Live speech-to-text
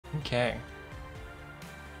Okay.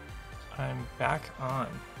 I'm back on.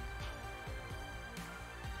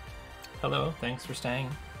 Hello, thanks for staying.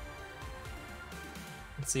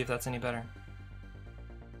 Let's see if that's any better.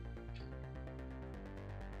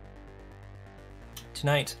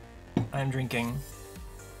 Tonight, I'm drinking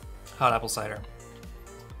hot apple cider.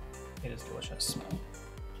 It is delicious.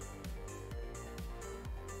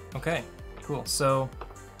 Okay, cool. So,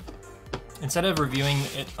 instead of reviewing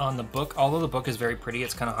it on the book, although the book is very pretty,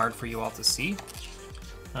 it's kind of hard for you all to see.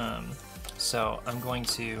 So I'm going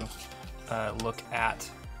to look at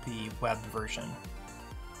the web version.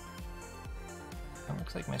 It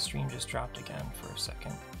looks like my stream just dropped again for a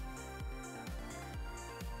second.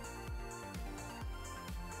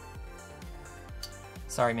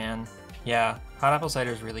 Sorry, man. Yeah, hot apple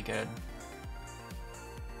cider is really good.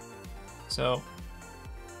 So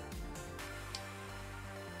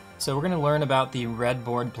we're going to learn about the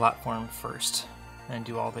Redboard platform first and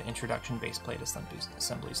do all the introduction baseplate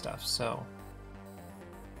assembly stuff. So,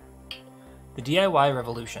 the DIY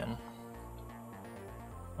revolution.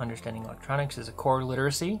 Understanding electronics is a core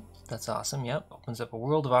literacy. That's awesome, yep. Opens up a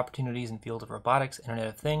world of opportunities in field of robotics, Internet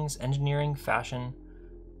of Things, engineering, fashion,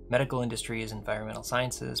 medical industries, environmental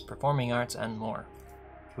sciences, performing arts, and more.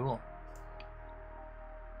 Cool.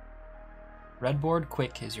 Redboard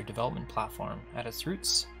Quick is your development platform. At its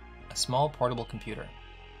roots, a small portable computer,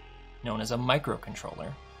 known as a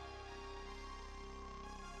microcontroller.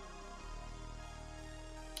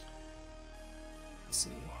 Let's see.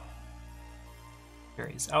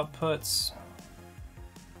 Various outputs.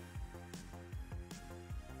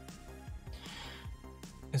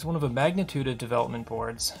 Is one of a magnitude of development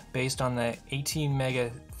boards based on the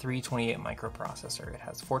ATmega 328 microprocessor. It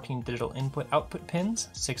has 14 digital input-output pins,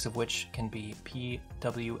 6 of which can be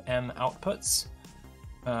PWM outputs.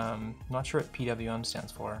 Not sure what PWM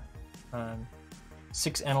stands for.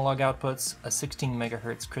 6 analog outputs, a 16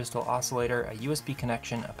 megahertz crystal oscillator, a USB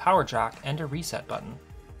connection, a power jack, and a reset button.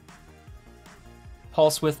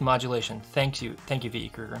 Pulse width modulation. Thank you, V.E.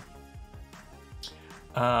 Kruger.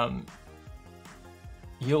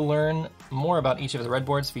 You'll learn more about each of the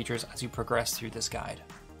Redboard's features as you progress through this guide.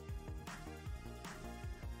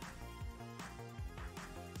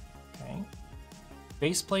 Okay.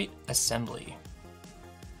 Baseplate assembly.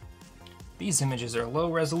 These images are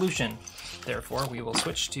low resolution, therefore we will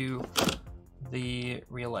switch to the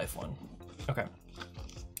real life one. Okay.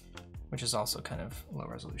 Which is also kind of low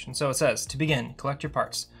resolution. So it says, to begin, collect your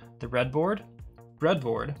parts. The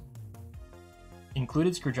breadboard,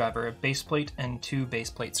 included screwdriver, a baseplate, and 2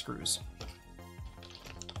 baseplate screws.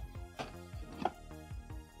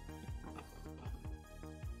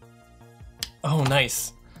 Oh,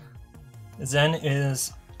 nice. Zen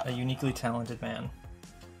is a uniquely talented man.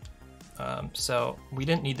 So we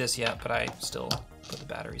didn't need this yet, but I still put the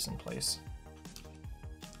batteries in place.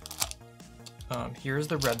 Here's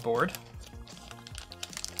the breadboard.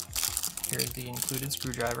 Here's the included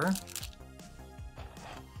screwdriver.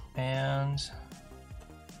 And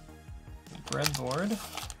the breadboard,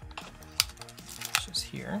 which is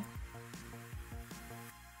here.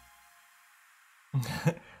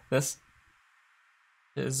 This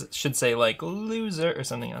should say like loser or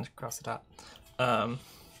something across the top.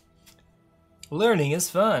 Learning is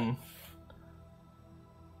fun.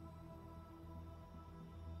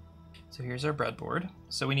 So here's our breadboard.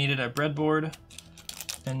 So we needed a breadboard,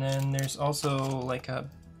 and then there's also like a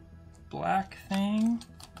black thing.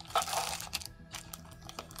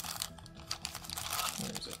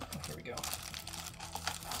 Where is it? Oh, here we go.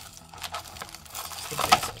 The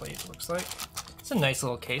base plate looks like. It's a nice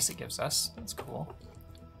little case it gives us. That's cool.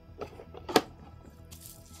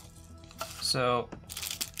 So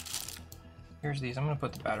here's these. I'm going to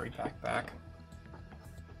put the battery pack back.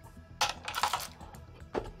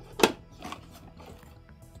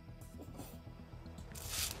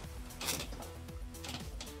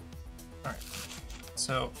 Alright,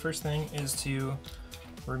 so first thing is to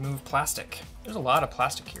remove plastic. There's a lot of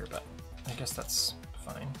plastic here, but I guess that's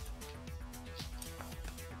fine.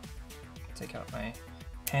 Take out my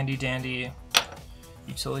handy dandy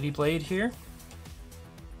utility blade here.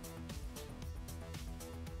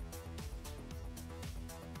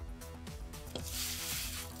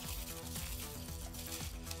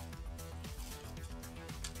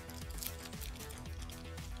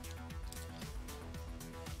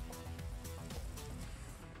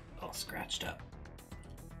 All scratched up.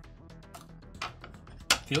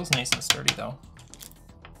 Feels nice and sturdy though.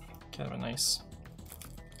 Kind of a nice.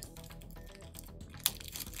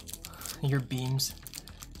 Your beams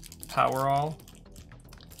power all.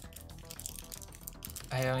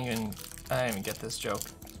 I don't even get this joke.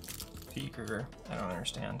 P. Kruger. I don't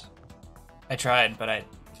understand. I tried, but I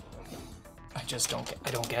just don't get.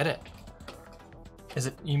 I don't get it. Is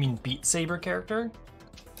it? You mean Beat Saber character?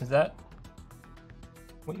 Is that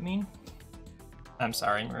what you mean? I'm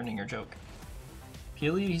sorry, I'm ruining your joke.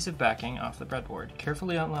 Peel the adhesive backing off the breadboard.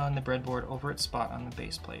 Carefully outline the breadboard over its spot on the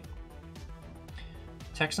base plate.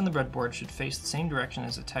 Text on the breadboard should face the same direction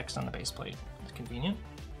as the text on the base plate. It's convenient.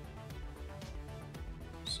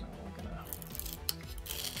 So we're gonna...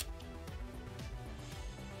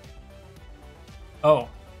 Oh,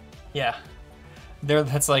 yeah.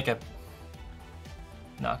 That's like a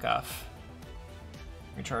knockoff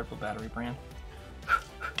rechargeable battery brand.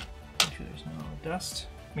 Make sure there's no dust.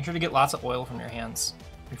 Make sure to get lots of oil from your hands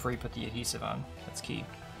before you put the adhesive on. That's key.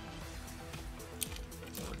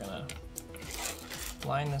 So we're gonna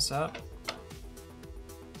line this up.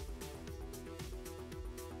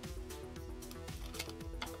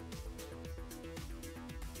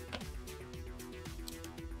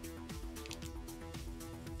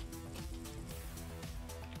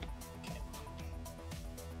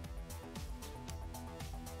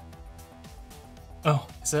 Oh,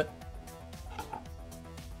 is it?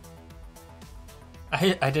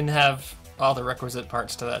 I didn't have all the requisite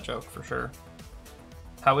parts to that joke, for sure.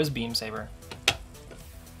 How is Beam Saber?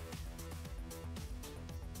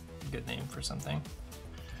 Good name for something.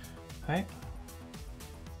 Alright.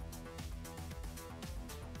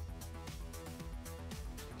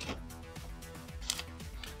 I'm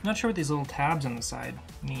not sure what these little tabs on the side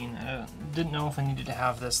mean. I didn't know if I needed to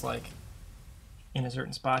have this, like, in a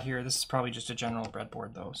certain spot here. This is probably just a general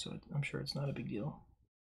breadboard though, so I'm sure it's not a big deal.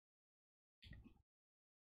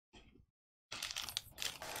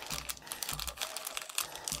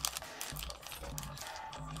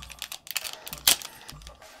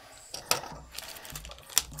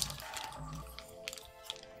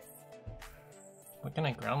 What can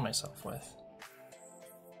I ground myself with?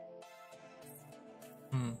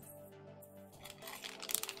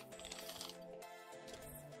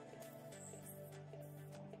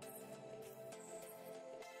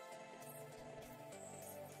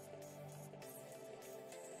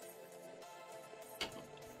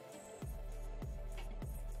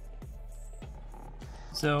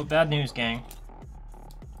 So, bad news, gang.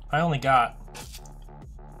 I only got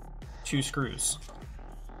 2 screws.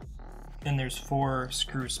 And there's 4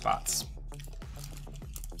 screw spots.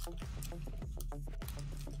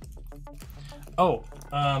 Oh,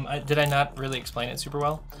 did I not really explain it super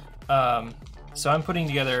well? So I'm putting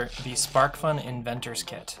together the SparkFun Inventors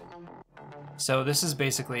kit. So this is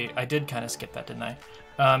basically, I did kind of skip that, didn't I?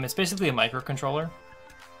 It's basically a microcontroller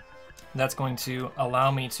that's going to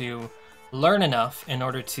allow me to learn enough in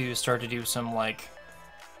order to start to do some like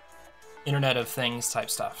Internet of Things type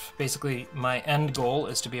stuff. Basically, my end goal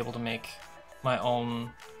is to be able to make my own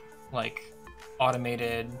like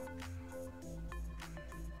automated,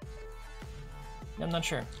 I'm not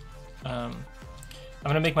sure. I'm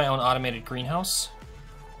gonna make my own automated greenhouse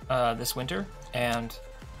this winter, and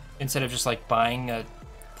instead of just like buying a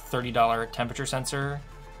 $30 temperature sensor,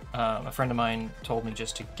 a friend of mine told me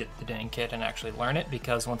just to get the dang kit and actually learn it,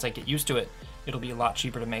 because once I get used to it, it'll be a lot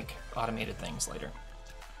cheaper to make automated things later.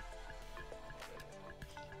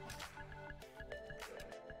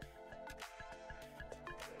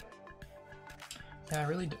 Yeah, I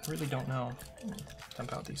really don't know.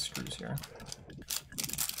 Dump out these screws here.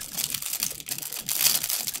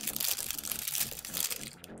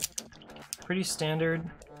 Pretty standard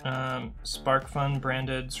SparkFun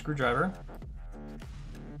branded screwdriver.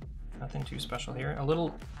 Nothing too special here. A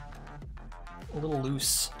little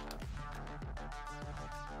loose.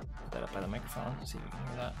 Put that up by the microphone, see if you can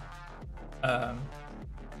hear that.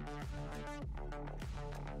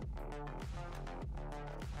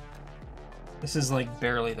 This is like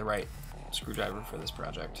barely the right screwdriver for this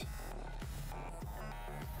project.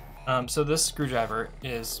 So this screwdriver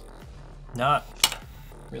is not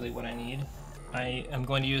really what I need. I am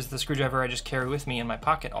going to use the screwdriver I just carry with me in my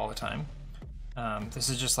pocket all the time. This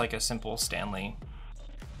is just like a simple Stanley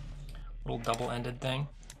little double-ended thing.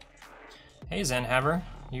 Hey Zenhaver,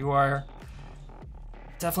 you are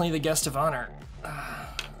definitely the guest of honor.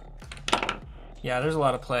 Yeah, there's a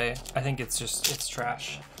lot of play. I think it's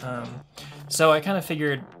trash. So I kind of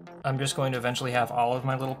figured I'm just going to eventually have all of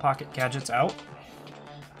my little pocket gadgets out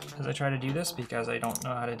as I try to do this, because I don't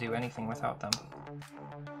know how to do anything without them.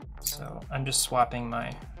 So I'm just swapping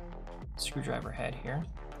my screwdriver head here.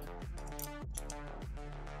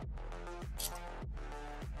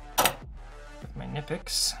 With my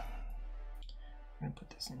Nipix. I'm gonna put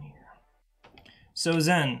this in here. So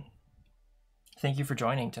Zen, thank you for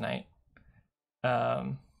joining tonight.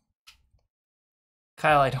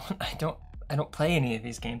 Kyle, I don't play any of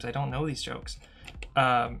these games. I don't know these jokes.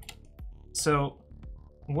 So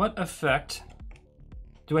what effect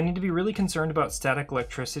do I need to be really concerned about static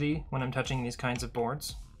electricity when I'm touching these kinds of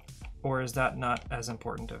boards? Or is that not as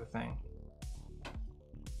important of a thing?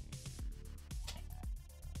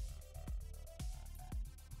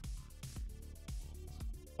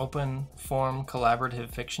 Open form collaborative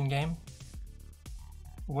fiction game?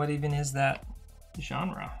 What even is that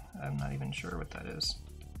genre? I'm not even sure what that is.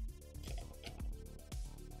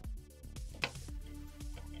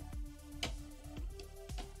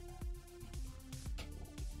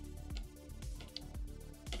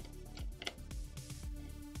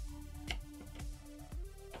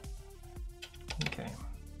 Okay.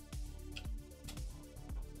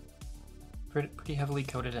 Pretty heavily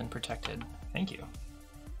coated and protected. Thank you.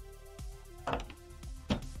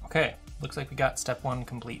 Okay, looks like we got step 1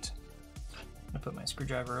 complete. I'm gonna put my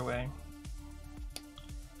screwdriver away.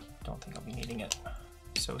 Don't think I'll be needing it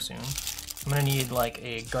so soon. I'm gonna need like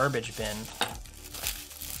a garbage bin.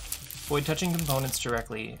 Avoid touching components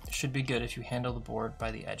directly. Should be good if you handle the board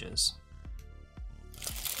by the edges.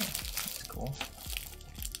 That's cool.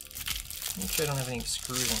 Make sure I don't have any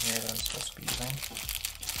screws in here that I'm supposed to be using.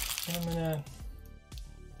 And I'm gonna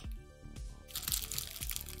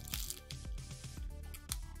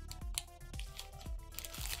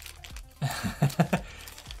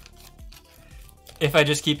if I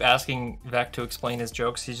just keep asking Vec to explain his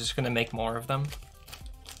jokes, he's just going to make more of them.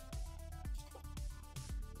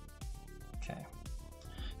 Okay,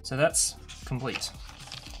 so that's complete.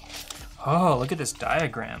 Oh, look at this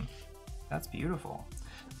diagram. That's beautiful.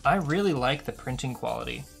 I really like the printing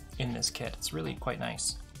quality in this kit. It's really quite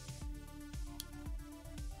nice.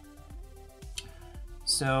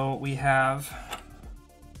 So we have,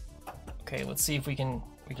 okay, let's see if we can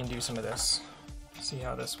do some of this. See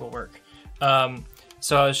how this will work.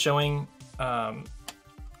 So I was showing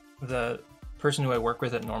the person who I work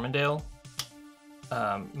with at Normandale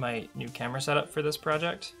my new camera setup for this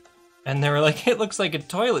project, and they were like, it looks like a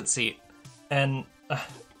toilet seat, and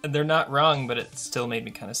they're not wrong, but it still made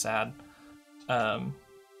me kind of sad.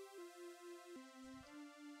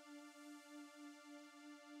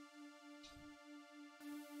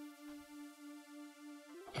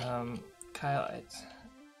 Kyle,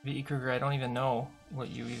 V.E. Kruger, I don't even know what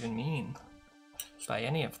you even mean by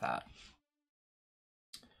any of that.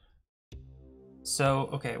 So,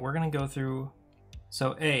 okay, we're gonna go through.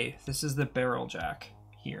 So A, this is the barrel jack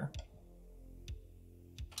here.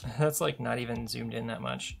 That's like not even zoomed in that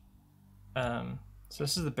much. So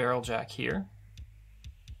this is the barrel jack here.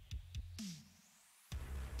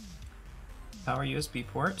 Power USB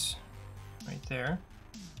port right there.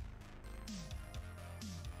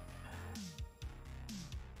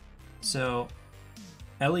 So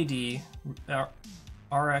LED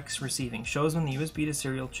RX receiving shows when the USB to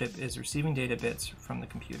serial chip is receiving data bits from the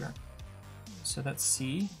computer. So that's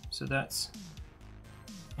C, so that's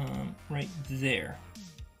right there.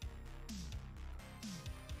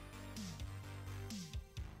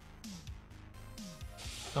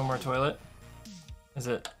 No more toilet? Is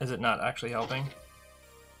it not actually helping?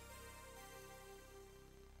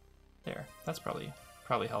 There, that's probably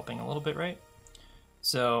helping a little bit, right?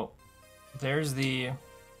 So there's the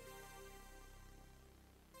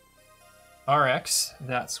RX,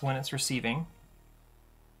 that's when it's receiving.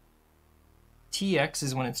 TX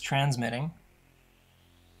is when it's transmitting,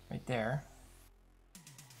 right there.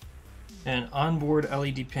 And onboard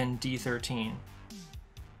LED pin D13.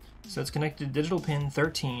 So it's connected to digital pin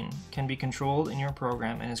 13, can be controlled in your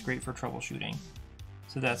program and is great for troubleshooting.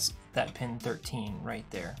 So that's that pin 13 right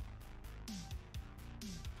there.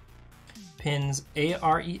 Pins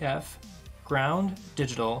AREF, ground,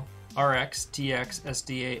 digital, RX, TX,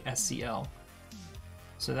 SDA, SCL.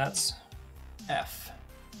 So that's F.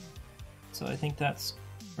 So I think that's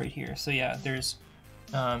right here. So yeah, there's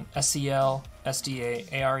SCL, SDA,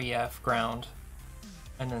 AREF, ground,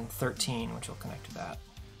 and then 13, which will connect to that.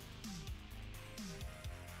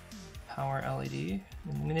 Power LED,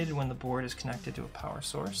 illuminated when the board is connected to a power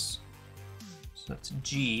source. So that's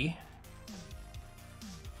G,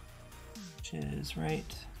 which is right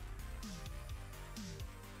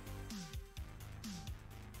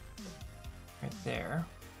there.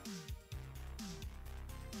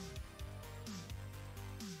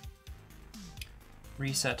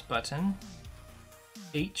 Reset button.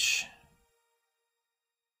 H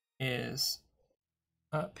is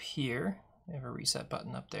up here. We have a reset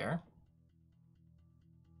button up there.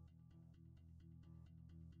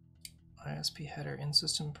 ISP header,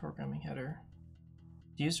 in-system programming header.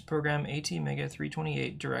 Used to program AT Mega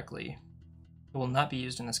 328 directly. It will not be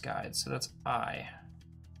used in this guide, so that's I.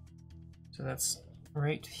 So that's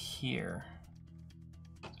right here.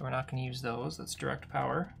 So we're not going to use those. That's direct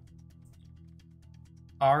power.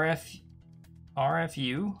 RFU,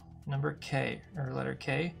 number K, or letter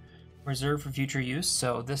K, reserved for future use.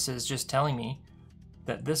 So this is just telling me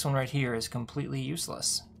that this one right here is completely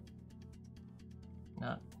useless.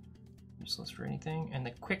 Not useless for anything. And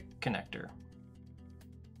the quick connector,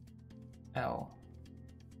 L.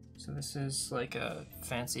 So this is like a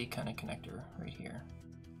fancy kind of connector right here,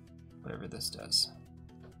 whatever this does.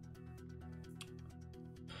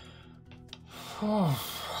 Oh,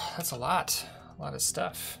 that's a lot of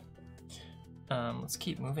stuff. Let's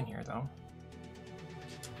keep moving here though.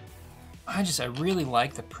 I really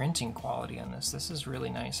like the printing quality on this. This is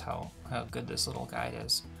really nice how good this little guide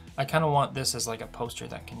is. I kind of want this as like a poster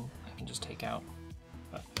that I can just take out.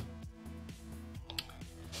 But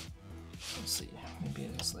let's see, maybe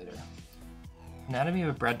it is later. Anatomy of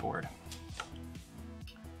a breadboard.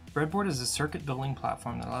 Breadboard is a circuit building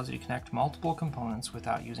platform that allows you to connect multiple components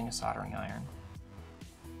without using a soldering iron.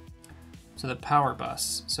 So the power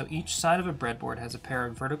bus. So each side of a breadboard has a pair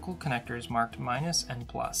of vertical connectors marked minus and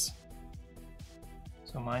plus.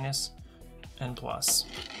 So minus and plus.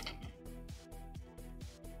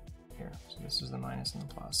 Here, so this is the minus and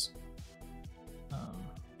the plus.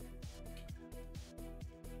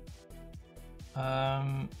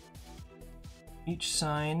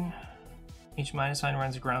 Each minus sign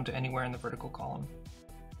runs ground to anywhere in the vertical column.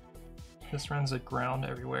 This runs a ground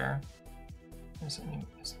everywhere. Is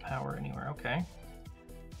power anywhere? Okay.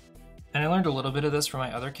 And I learned a little bit of this from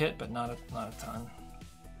my other kit, but not a ton.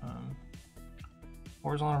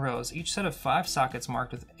 Horizontal rows. Each set of 5 sockets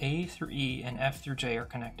marked with A through E and F through J are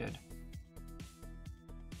connected.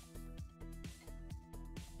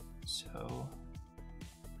 So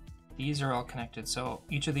these are all connected. So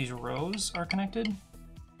each of these rows are connected,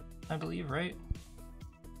 I believe, right?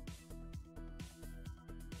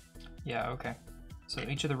 Yeah, okay. So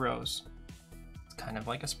each of the rows. It's kind of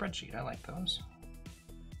like a spreadsheet. I like those.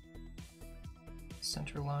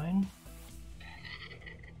 Center line.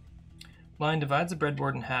 Line divides the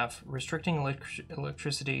breadboard in half, restricting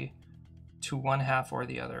electricity to one half or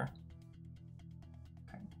the other.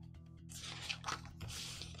 Okay.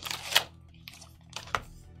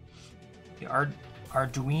 The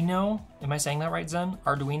Arduino, am I saying that right, Zen?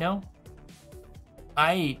 Arduino?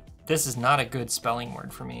 This is not a good spelling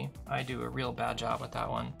word for me. I do a real bad job with that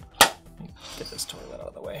one. Let me get this toilet out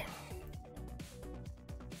of the way.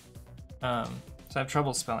 So I have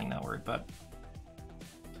trouble spelling that word, but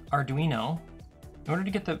Arduino. In order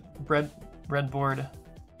to get the breadboard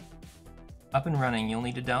up and running, you'll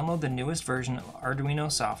need to download the newest version of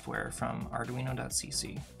Arduino software from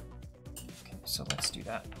arduino.cc. Okay, so let's do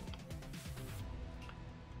that.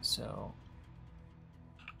 So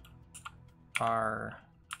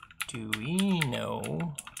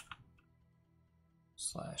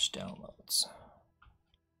Arduino/downloads.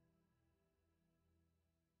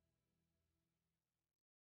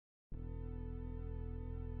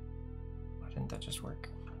 Why didn't that just work?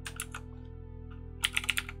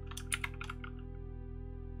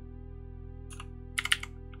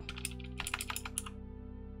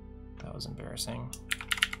 That was embarrassing.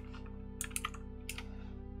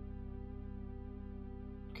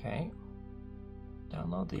 Okay.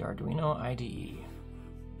 Download the Arduino IDE.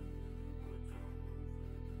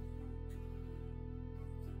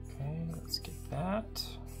 Okay, let's get that.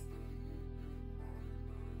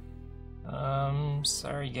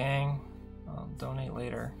 Sorry gang, I'll donate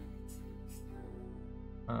later.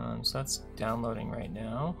 So that's downloading right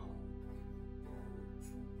now.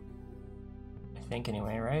 I think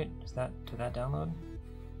anyway, right? Did that download?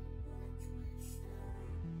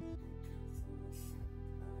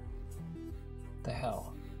 The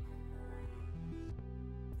hell?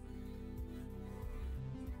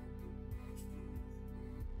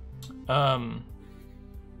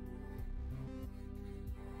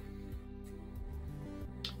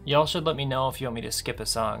 Y'all should let me know if you want me to skip a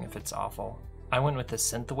song if it's awful. I went with the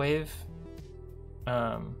synthwave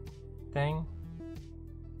thing,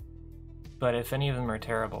 but if any of them are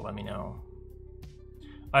terrible, let me know.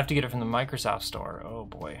 I have to get it from the Microsoft store. Oh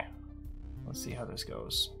boy. Let's see how this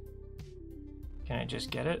goes. Can I just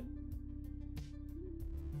get it?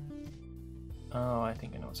 Oh, I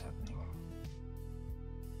think I know what's happening.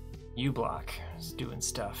 uBlock is doing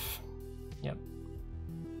stuff. Yep.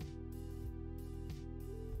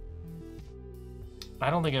 I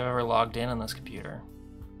don't think I've ever logged in on this computer.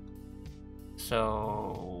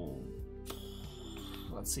 So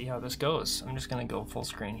let's see how this goes. I'm just gonna go full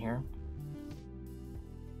screen here.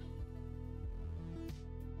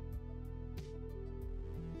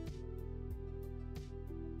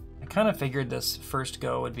 I kind of figured this first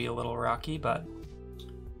go would be a little rocky, but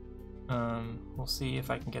we'll see if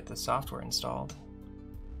I can get the software installed.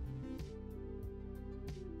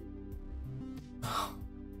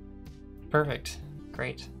 Perfect.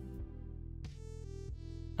 Great.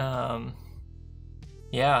 Yeah,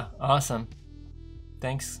 awesome.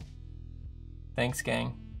 Thanks. Thanks,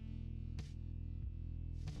 gang.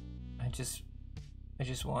 I just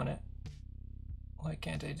want it. Why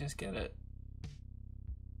can't I just get it?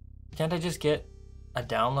 Can't I just get a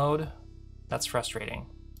download? That's frustrating.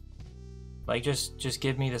 Like, just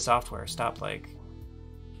give me the software. Stop, like,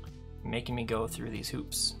 making me go through these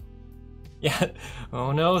hoops. Yeah.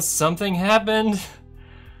 Oh no, something happened.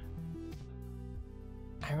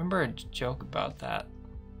 I remember a joke about that.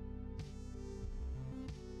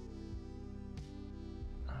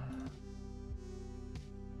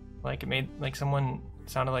 Like, it made, like, someone,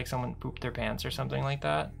 sounded like someone pooped their pants or something like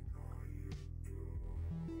that.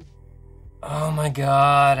 Oh my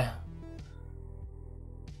god.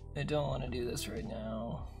 I don't want to do this right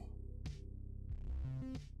now.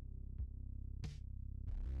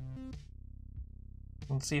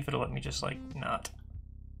 Let's see if it'll let me just, like, not.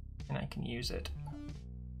 And I can use it.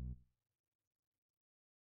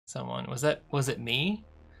 Someone, was it me?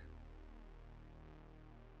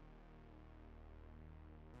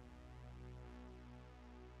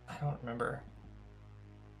 I don't remember.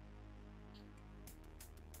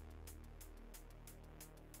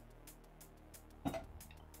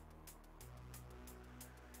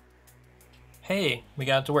 Hey, we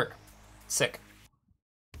got it to work. Sick.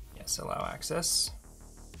 Yes, allow access.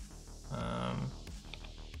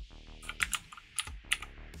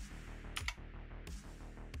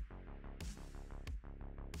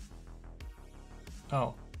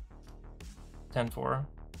 Oh. 10.4.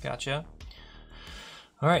 Gotcha.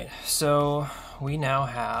 All right, so we now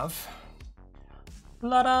have.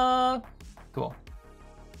 La-da! Cool.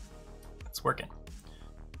 It's working.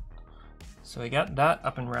 So we got that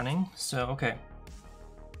up and running. So, okay.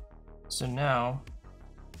 So now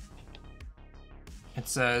it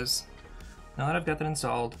says, now that I've got that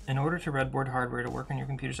installed, in order to breadboard hardware to work on your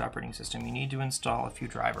computer's operating system, you need to install a few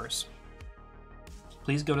drivers.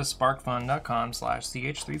 Please go to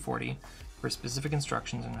sparkfun.com/ch340 for specific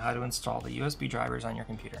instructions on how to install the USB drivers on your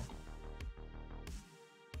computer.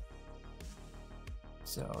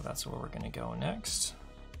 So that's where we're going to go next.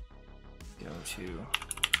 Go to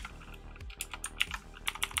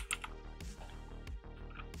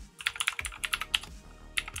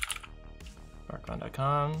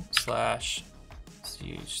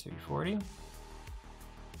sparkfun.com/ch340.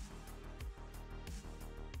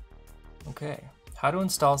 Okay, how to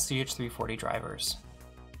install ch340 drivers.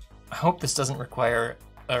 I hope this doesn't require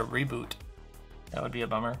a reboot. That would be a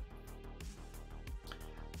bummer.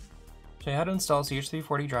 Show you how to install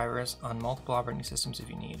ch340 drivers on multiple operating systems if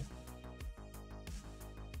you need.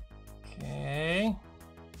 Okay.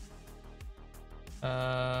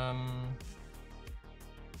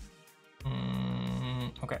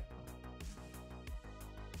 Okay.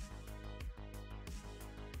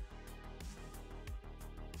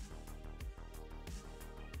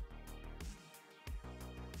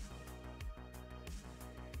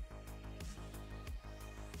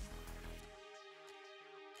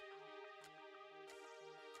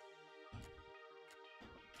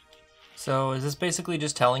 So is this basically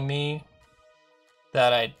just telling me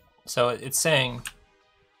that so it's saying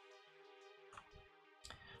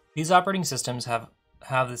these operating systems have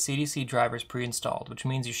the CDC drivers pre-installed, which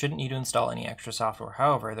means you shouldn't need to install any extra software.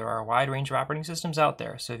 However, there are a wide range of operating systems out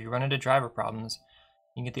there, so if you run into driver problems,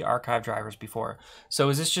 you can get the archive drivers before. So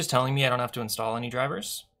is this just telling me I don't have to install any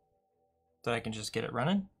drivers? That I can just get it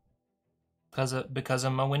running? Because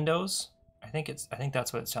of my Windows? I think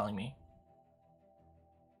that's what it's telling me.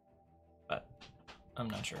 But I'm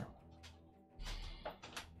not sure.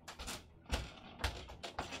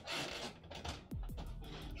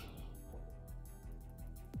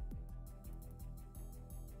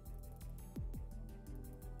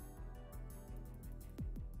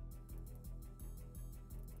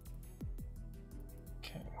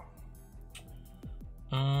 Okay.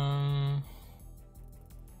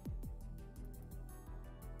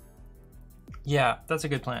 Yeah, that's a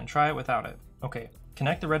good plan. Try it without it. Okay.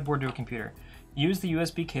 Connect the breadboard to a computer. Use the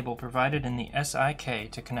USB cable provided in the SIK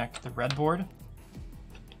to connect the breadboard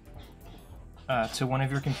to one of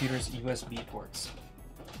your computer's USB ports.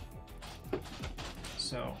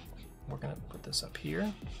 So we're going to put this up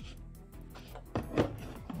here.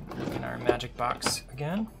 Open our magic box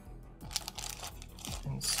again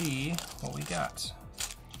and see what we got.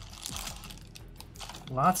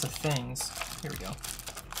 Lots of things. Here we go.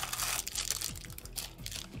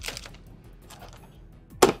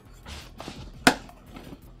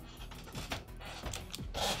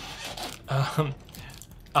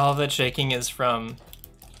 All that shaking is from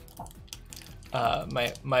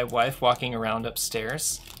my wife walking around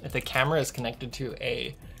upstairs. The camera is connected to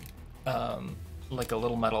a like a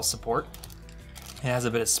little metal support. It has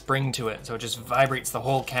a bit of spring to it, so it just vibrates the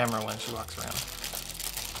whole camera when she walks around.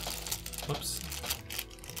 Whoops.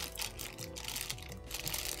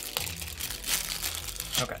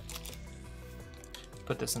 Okay.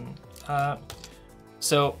 Put this in.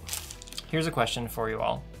 So here's a question for you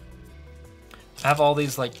all. I have all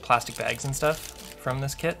these like plastic bags and stuff from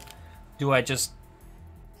this kit. Do I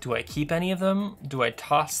keep any of them? Do I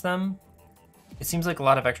toss them? It seems like a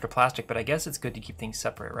lot of extra plastic, but I guess it's good to keep things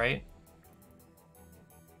separate, right?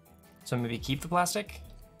 So maybe keep the plastic?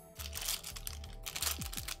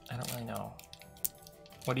 I don't really know.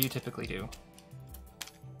 What do you typically do?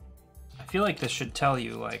 I feel like this should tell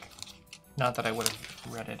you, like, not that I would have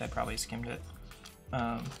read it, I probably skimmed it.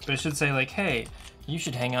 But it should say like, hey, you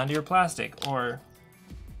should hang on to your plastic, or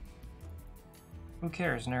who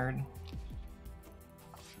cares, nerd?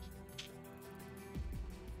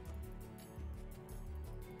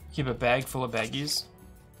 Keep a bag full of baggies?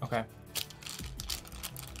 Okay.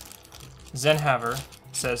 Zenhaver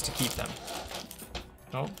says to keep them.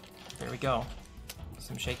 Oh, there we go.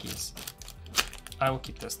 Some shakies. I will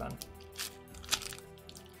keep this then.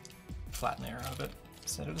 Flatten the air out of it.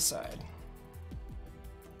 Set it aside.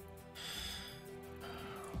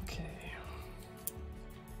 Okay.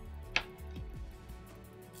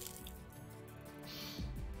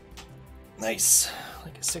 Nice.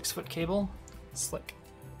 Like a 6-foot cable. Slick.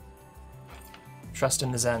 Trust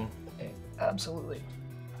in the Zen. Okay, absolutely.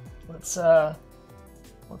 Let's not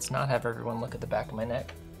have everyone look at the back of my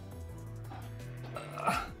neck.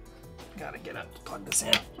 Gotta get up to plug this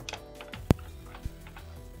in.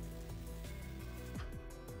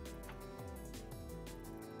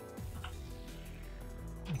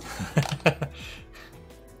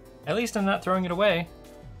 At least I'm not throwing it away.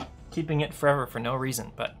 Keeping it forever for no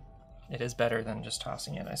reason, but it is better than just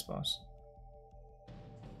tossing it, I suppose.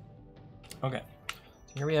 Okay,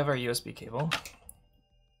 so here we have our USB cable.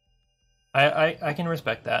 I can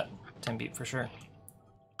respect that, 10 beat for sure.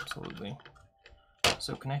 Absolutely.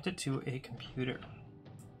 So connect it to a computer.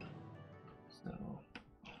 So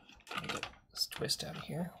get this twist out of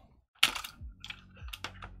here.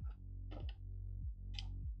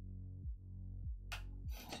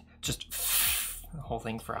 Just the whole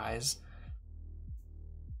thing fries.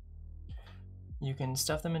 You can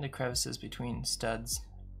stuff them into crevices between studs.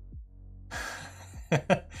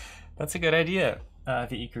 That's a good idea,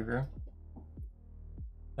 V.E. Kruger.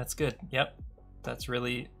 That's good. Yep. That's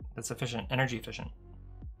efficient, energy efficient.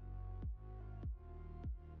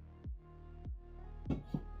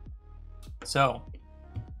 So,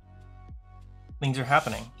 things are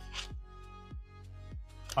happening.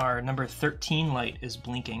 Our number 13 light is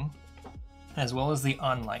blinking, as well as the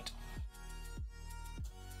on light.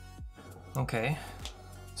 Okay,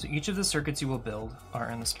 so each of the circuits you will build are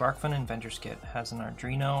in the SparkFun Inventors kit, has an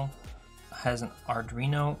Arduino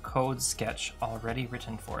code sketch already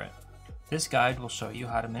written for it. This guide will show you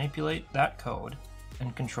how to manipulate that code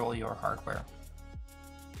and control your hardware.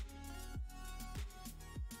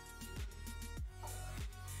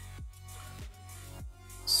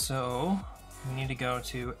 So we need to go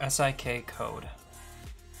to SIK code.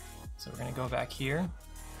 So we're going to go back here.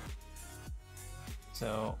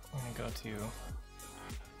 So we're going to go to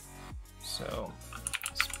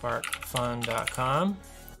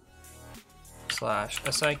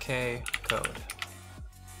sparkfun.com/SIK code.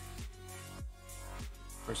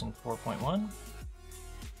 Version 4.1.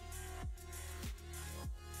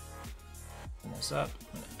 Open this up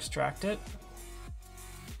and extract it.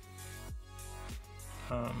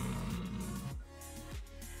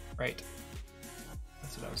 Right.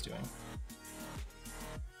 That's what I was doing.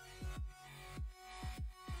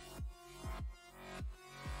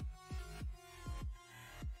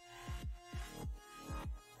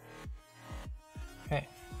 Okay,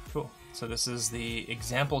 cool. So this is the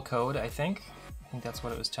example code, I think. I think that's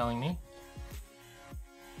what it was telling me.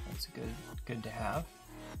 That's good to have.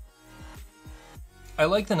 I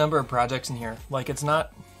like the number of projects in here. Like, it's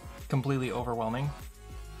not completely overwhelming.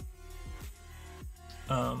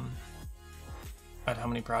 At how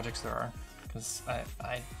many projects there are, because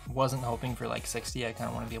I wasn't hoping for like 60. I kind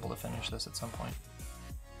of want to be able to finish this at some point.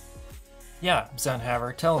 Yeah,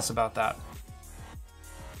 Zenhaver, tell us about that.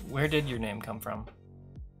 Where did your name come from?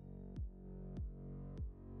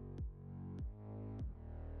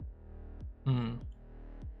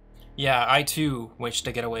 Yeah, I too wish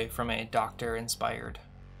to get away from a doctor-inspired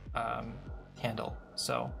handle.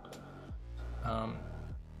 So,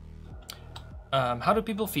 How do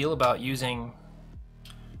people feel about using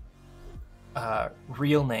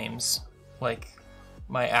real names, like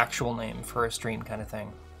my actual name for a stream kind of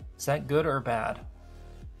thing? Is that good or bad?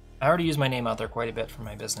 I already use my name out there quite a bit for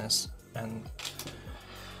my business, and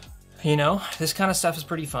you know, this kind of stuff is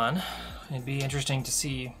pretty fun. It'd be interesting to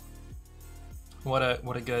see what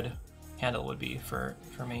a good handle would be for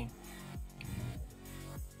me.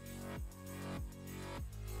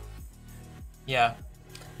 Yeah,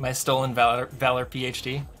 my stolen valor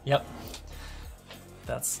PhD. Yep,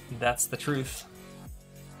 that's the truth.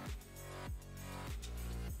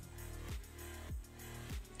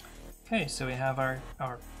 Okay, so we have our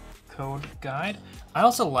code guide. I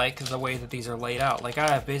also like the way that these are laid out. Like I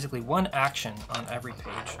have basically one action on every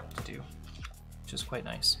page to do, which is quite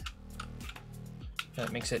nice. And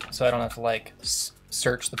it makes it so I don't have to like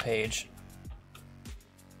search the page.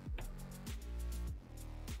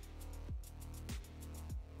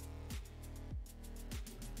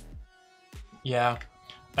 Yeah,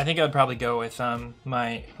 I think I would probably go with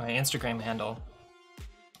my Instagram handle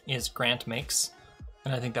is Grant Makes,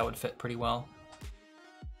 and I think that would fit pretty well.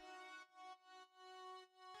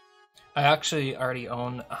 I actually already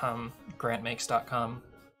own grantmakes.com,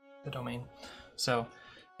 the domain. So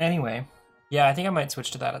anyway, yeah, I think I might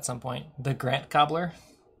switch to that at some point. The Grant Cobbler.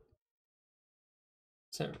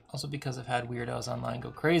 So also because I've had weirdos online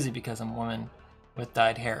go crazy because I'm a woman with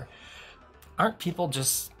dyed hair. Aren't people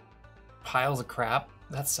just piles of crap?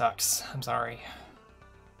 That sucks. I'm sorry.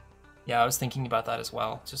 Yeah, I was thinking about that as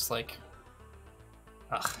well. Just like,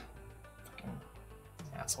 ugh, fucking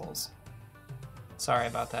assholes. Sorry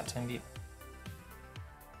about that, Timbeep.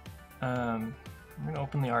 I'm gonna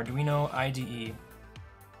open the Arduino IDE.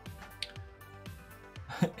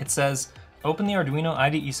 It says, open the Arduino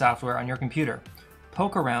IDE software on your computer.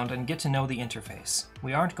 Poke around and get to know the interface.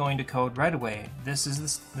 We aren't going to code right away. This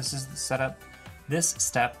is the setup. This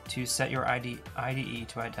step to set your IDE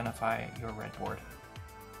to identify your breadboard.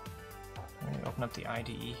 I'm gonna open up the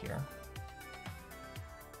IDE here.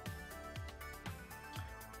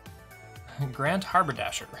 Grant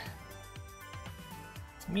Harbordasher.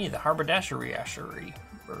 It's me, the Harbordashery.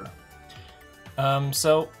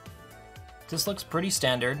 So this looks pretty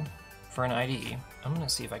standard for an IDE. I'm gonna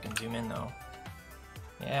see if I can zoom in though.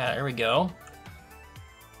 Yeah, there we go.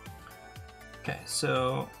 Okay,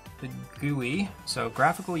 so the GUI, so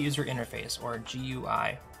Graphical User Interface, or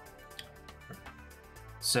GUI.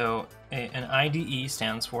 So an IDE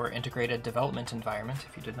stands for Integrated Development Environment,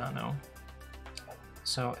 if you did not know.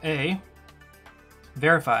 So A,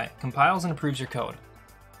 verify, compiles and approves your code,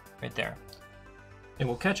 right there. It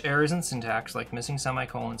will catch errors in syntax like missing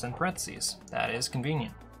semicolons and parentheses. That is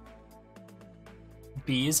convenient.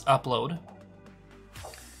 B is upload.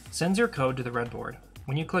 Sends your code to the breadboard.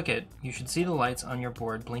 When you click it, you should see the lights on your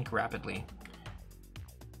board blink rapidly.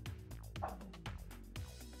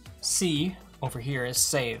 C, over here, is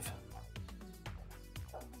save.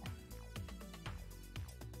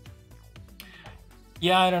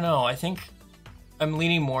 Yeah, I don't know. I think I'm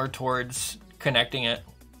leaning more towards connecting it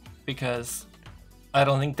because I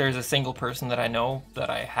don't think there's a single person that I know that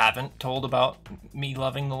I haven't told about me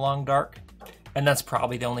loving The Long Dark. And that's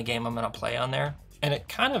probably the only game I'm going to play on there. And it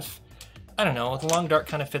kind of, I don't know, The Long Dark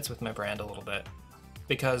kind of fits with my brand a little bit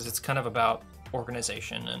because it's kind of about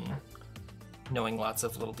organization and knowing lots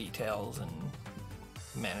of little details and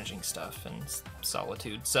managing stuff and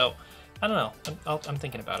solitude. So I don't know, I'm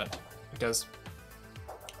thinking about it because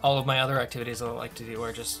all of my other activities that I like to do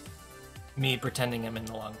are just me pretending I'm in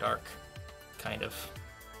The Long Dark, kind of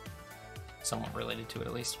somewhat related to it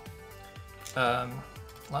at least.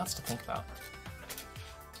 Lots to think about.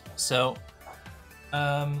 So,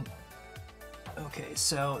 okay,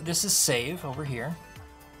 so this is save over here.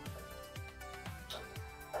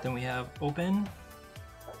 Then we have open,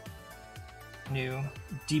 new,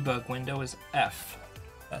 debug window is F.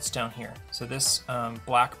 That's down here. So this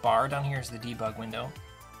black bar down here is the debug window.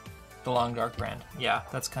 The Long Dark brand. Yeah,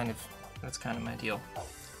 that's kind of my deal.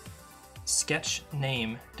 Sketch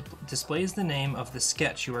name displays the name of the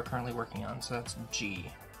sketch you are currently working on. So that's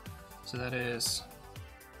G. So that is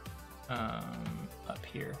up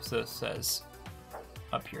here. So it says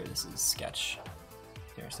up here this is sketch.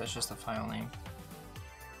 There, so that's just the file name.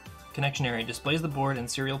 Connection area displays the board and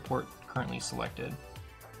serial port currently selected.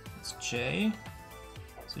 It's J.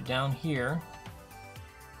 So down here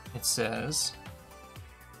it says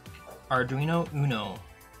Arduino Uno.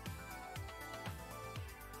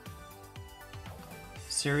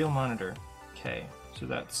 Serial monitor. Okay, so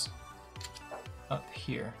that's up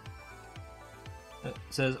here. It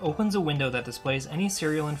says opens a window that displays any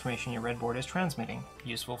serial information your breadboard is transmitting,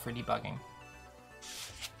 useful for debugging.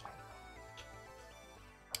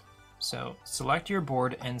 So select your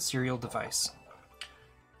board and serial device.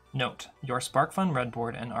 Note, your SparkFun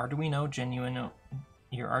breadboard and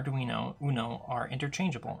your Arduino Uno are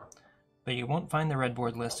interchangeable, but you won't find the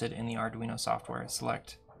breadboard listed in the Arduino software.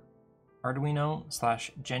 Select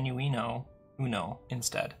Arduino/Genuino Uno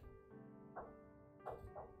instead.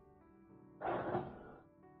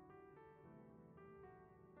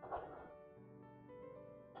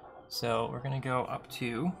 So we're going to go up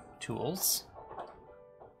to Tools,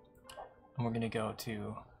 and we're going to go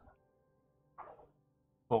to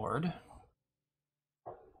Board.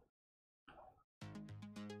 We're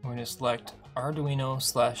going to select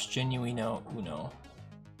Arduino/Genuino Uno.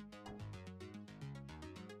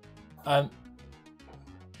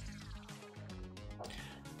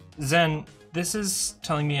 Zen, this is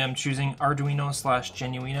telling me I'm choosing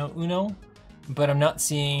Arduino/Genuino Uno, but I'm not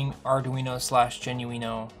seeing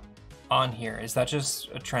Arduino/Genuino on here. Is that just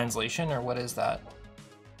a translation, or what is that?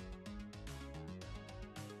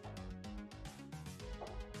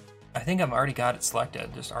 I think I've already got it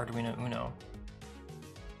selected, just Arduino Uno.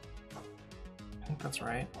 I think that's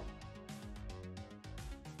right.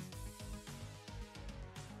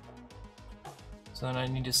 So then I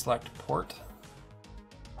need to select port.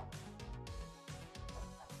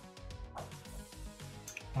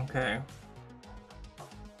 Okay.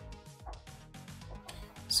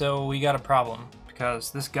 So we got a problem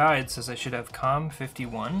because this guide says I should have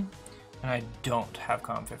COM51 and I don't have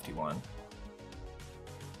COM51.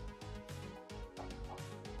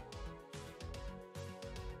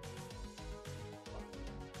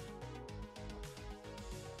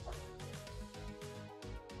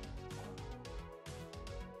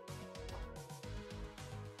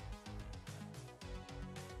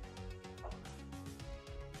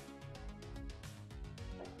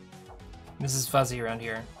 This is fuzzy around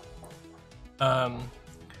here.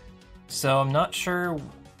 So I'm not sure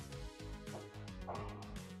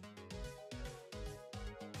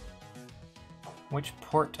which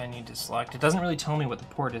port I need to select. It doesn't really tell me what the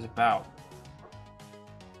port is about.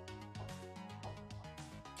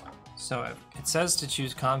 So it says to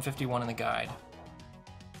choose COM51 in the guide.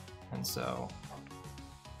 And so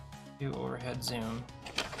do overhead zoom.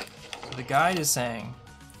 So the guide is saying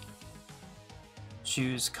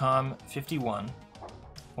choose COM51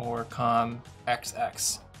 or COM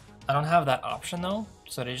XX. I don't have that option though,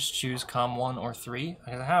 so I just choose COM1 or 3.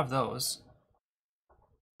 I have those,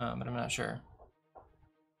 but I'm not sure.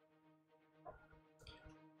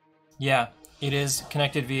 Yeah, it is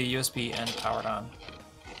connected via USB and powered on.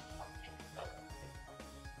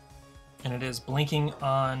 And it is blinking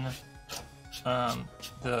on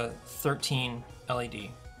the 13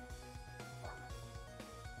 LED.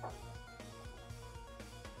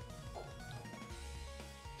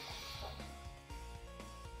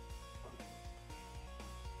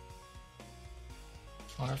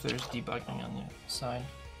 I wonder if there's debugging on the side.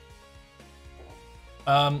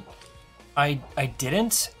 I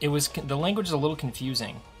didn't. It was the language is a little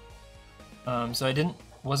confusing, so I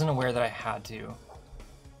wasn't aware that I had to.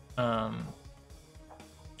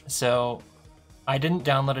 So I didn't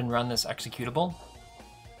download and run this executable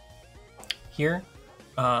here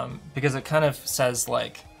because it kind of says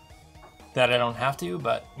like that I don't have to,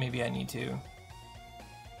 but maybe I need to.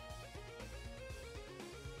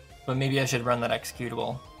 But maybe I should run that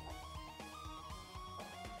executable.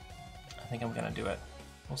 I think I'm gonna do it.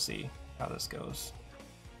 We'll see how this goes.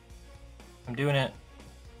 I'm doing it.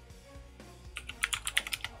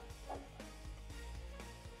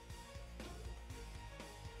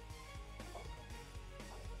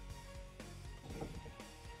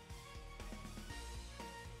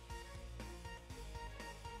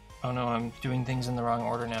 Oh no, I'm doing things in the wrong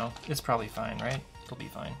order now. It's probably fine, right? It'll be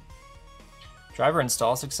fine. Driver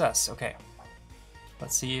install success. Okay.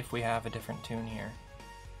 Let's see if we have a different tune here.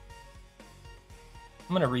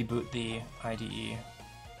 I'm going to reboot the IDE.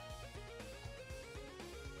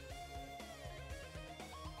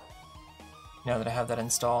 Now that I have that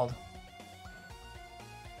installed.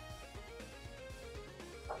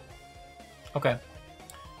 Okay.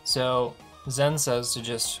 So Zen says to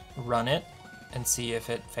just run it and see if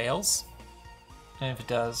it fails. And if it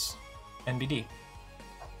does, NBD.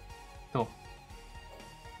 Cool.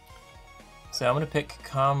 So I'm going to pick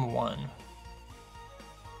COM1.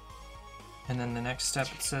 And then the next step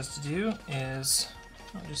it says to do is,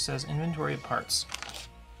 it just says inventory of parts.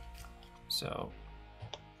 So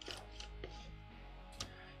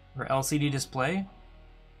for LCD display,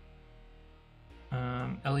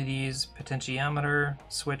 LEDs, potentiometer,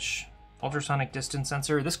 switch, ultrasonic distance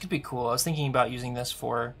sensor. This could be cool. I was thinking about using this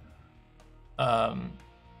for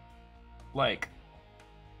like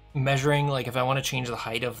measuring, like if I want to change the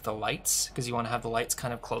height of the lights, because you want to have the lights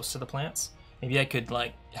kind of close to the plants. Maybe I could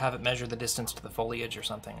like have it measure the distance to the foliage or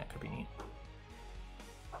something. That could be neat.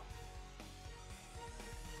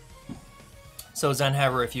 So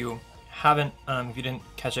Zenhaver, if you haven't, if you didn't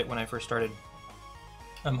catch it when I first started,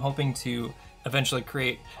 I'm hoping to eventually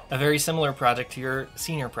create a very similar project to your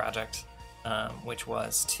senior project, which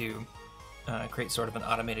was to create sort of an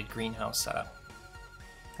automated greenhouse setup.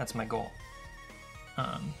 That's my goal.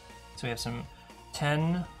 So we have some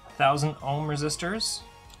 10,000 ohm resistors,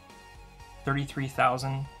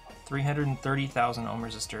 33,000, 330,000 ohm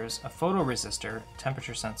resistors, a photoresistor,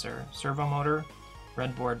 temperature sensor, servo motor,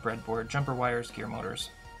 breadboard, jumper wires, gear motors,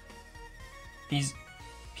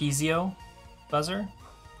 piezo buzzer,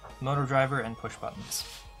 motor driver, and push buttons.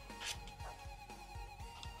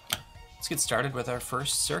 Let's get started with our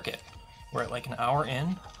first circuit. We're at like an hour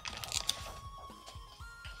in.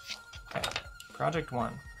 Okay, project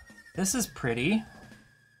 1. This is pretty.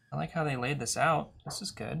 I like how they laid this out. This is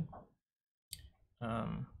good.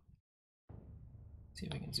 See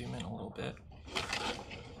if we can zoom in a little bit.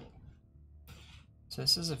 So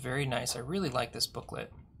this is a very nice, I really like this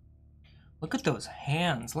booklet. Look at those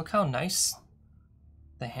hands. Look how nice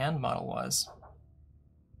the hand model was.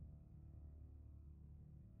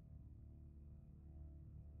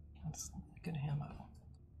 That's a good hand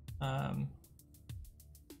model.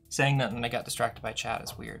 Saying that and I got distracted by chat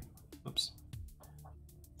is weird. Oops.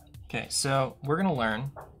 Okay, so we're gonna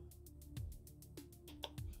learn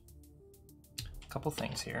a couple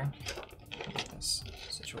things here. Get this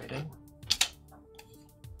situated.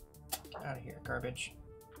 Get out of here, garbage.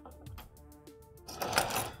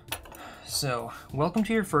 So, welcome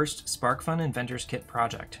to your first SparkFun Inventors Kit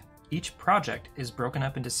project. Each project is broken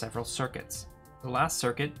up into several circuits, the last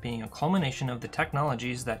circuit being a culmination of the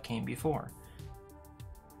technologies that came before.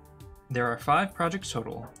 There are 5 projects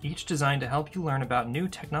total, each designed to help you learn about new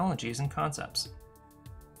technologies and concepts.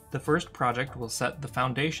 The first project will set the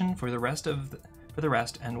foundation for the rest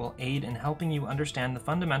and will aid in helping you understand the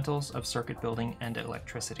fundamentals of circuit building and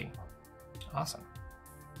electricity. Awesome.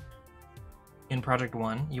 In Project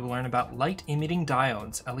 1, you will learn about light-emitting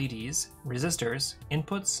diodes, LEDs, resistors,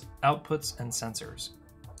 inputs, outputs, and sensors.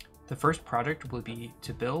 The first project will be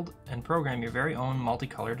to build and program your very own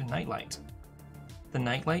multicolored nightlight. The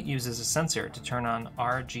nightlight uses a sensor to turn on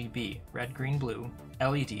RGB, red, green, blue,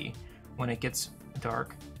 LED, when it gets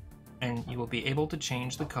dark, and you will be able to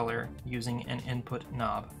change the color using an input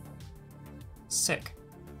knob. Sick.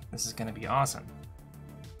 This is going to be awesome.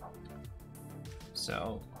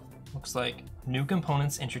 So, looks like new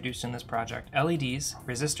components introduced in this project: LEDs,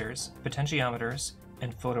 resistors, potentiometers,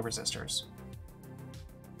 and photoresistors.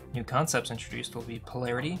 New concepts introduced will be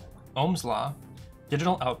polarity, Ohm's law,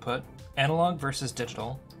 digital output, analog versus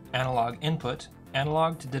digital, analog input,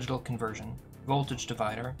 analog to digital conversion, voltage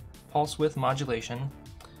divider, pulse width modulation.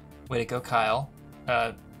 Way to go, Kyle.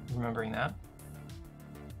 Remembering that.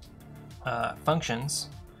 Functions,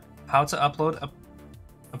 how to upload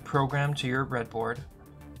a program to your breadboard,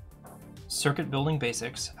 circuit building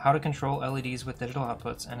basics, how to control LEDs with digital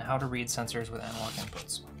outputs, and how to read sensors with analog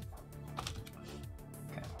inputs.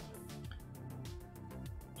 Okay.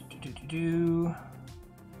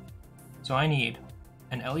 So I need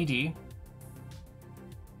an LED,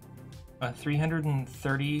 a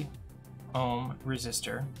 330 ohm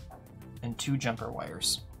resistor, and 2 jumper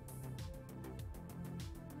wires.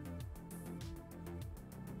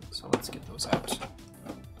 So let's get those out.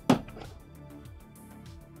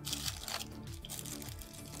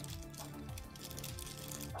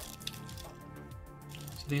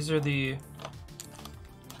 So these are the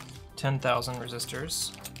 10,000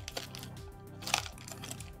 resistors.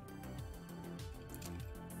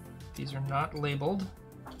 These are not labeled,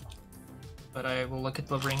 but I will look at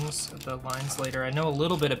the rings, the lines later. I know a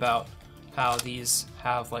little bit about how these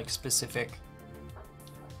have like specific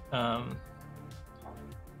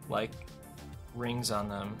like rings on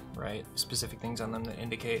them, right? Specific things on them that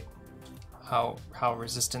indicate how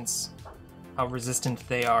resistant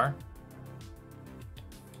they are.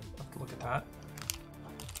 Let's look at that.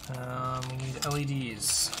 We need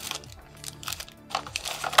LEDs.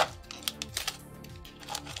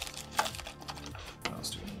 What else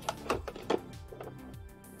do we need?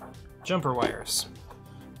 Jumper wires.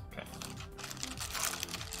 Okay.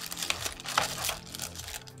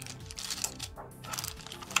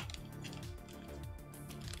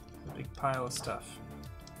 A big pile of stuff.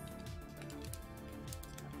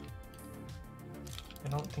 I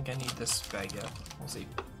don't think I need this bag yet. We'll see.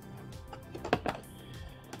 Okay.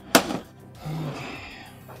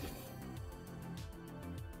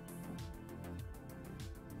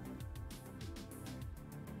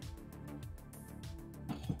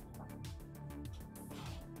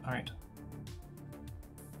 Alright.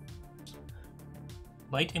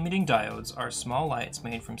 Light-emitting diodes are small lights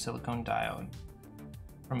made from a silicon diode.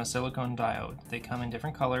 They come in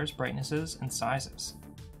different colors, brightnesses, and sizes.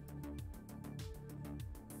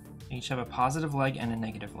 They each have a positive leg and a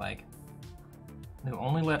negative leg. They will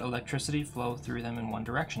only let electricity flow through them in one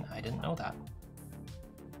direction. I didn't know that.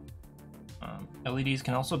 LEDs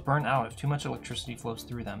can also burn out if too much electricity flows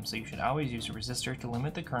through them, so you should always use a resistor to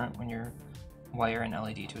limit the current when you wire an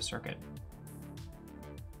LED to a circuit.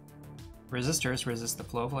 Resistors resist the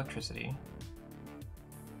flow of electricity.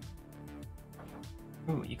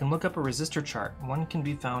 Ooh, you can look up a resistor chart. One can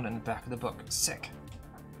be found in the back of the book. Sick.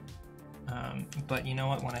 But you know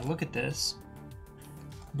what? When I look at this,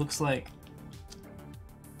 it looks like...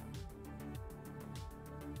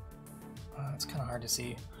 it's kind of hard to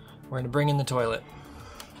see. We're going to bring in the toilet.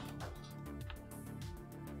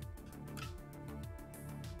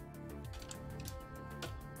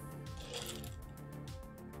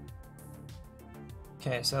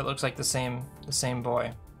 Okay, so it looks like the same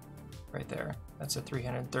boy right there. That's a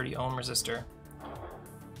 330 ohm resistor.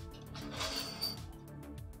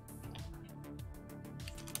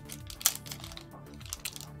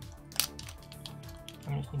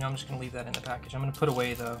 I'm just going to leave that in the package. I'm going to put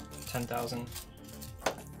away the 10,000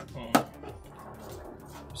 ohm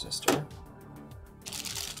resistor.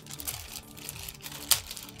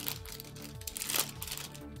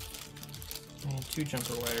 I need 2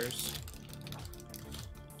 jumper wires.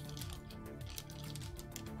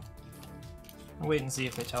 I'll wait and see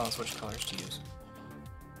if they tell us which colors to use.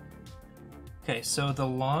 Okay, so the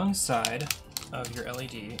long side of your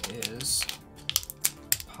LED is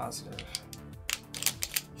positive.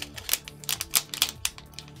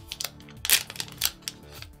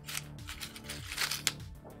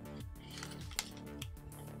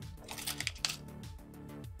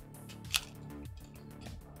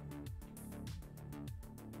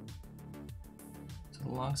 So the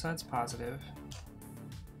long side's positive.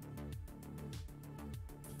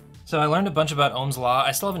 So I learned a bunch about Ohm's law.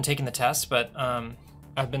 I still haven't taken the test, but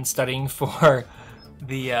I've been studying for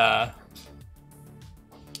the,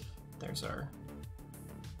 there's our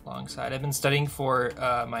long side. I've been studying for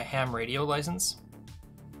my ham radio license.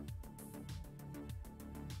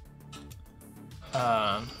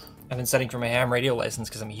 I've been studying for my ham radio license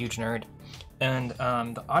because I'm a huge nerd. And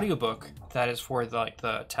the audiobook that is for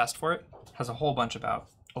the test for it has a whole bunch about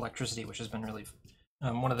electricity, which has been really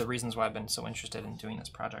one of the reasons why I've been so interested in doing this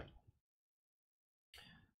project.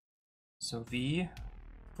 So V,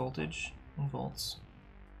 voltage in volts,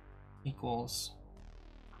 equals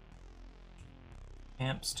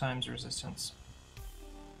amps times resistance.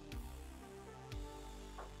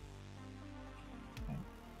 Okay.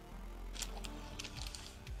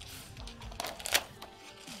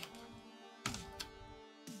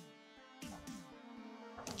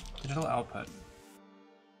 Digital output.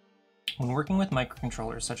 When working with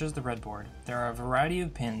microcontrollers such as the breadboard, there are a variety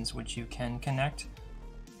of pins which you can connect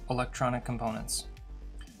electronic components.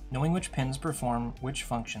 Knowing which pins perform which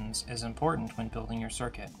functions is important when building your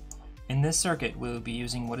circuit. In this circuit, we will be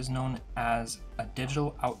using what is known as a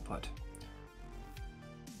digital output.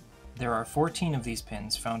 There are 14 of these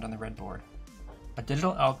pins found on the breadboard. A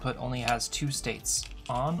digital output only has 2 states,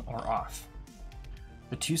 on or off.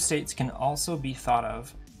 The 2 states can also be thought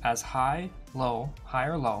of as high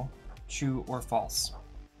or low, true or false.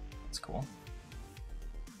 That's cool.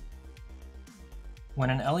 When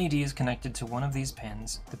an LED is connected to one of these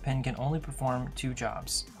pins, the pin can only perform 2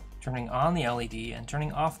 jobs, turning on the LED and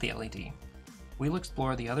turning off the LED. We'll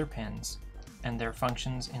explore the other pins and their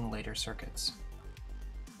functions in later circuits.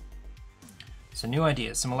 So new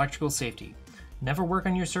ideas, some electrical safety. Never work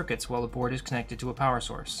on your circuits while the board is connected to a power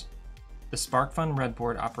source. The SparkFun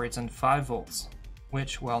breadboard operates on 5 volts,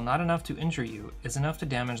 which, while not enough to injure you, is enough to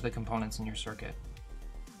damage the components in your circuit.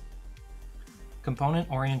 Component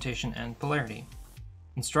orientation and polarity.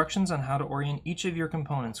 Instructions on how to orient each of your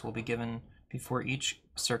components will be given before each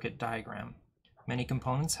circuit diagram. Many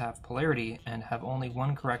components have polarity and have only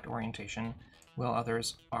one correct orientation, while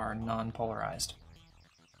others are non-polarized.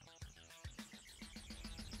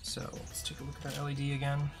 So let's take a look at our LED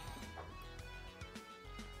again.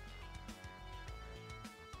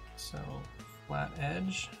 So flat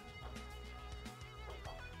edge.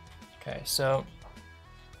 Okay, so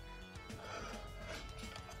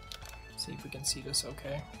see if we can see this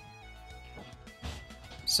okay.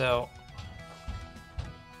 So,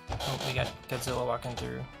 oh, we got Godzilla walking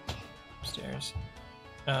through stairs.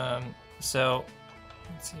 So,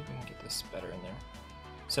 let's see if we can get this better in there.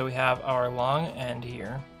 So we have our long end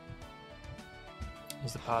here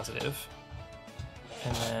is the positive.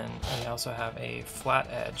 And then we also have a flat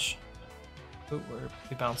edge. Ooh,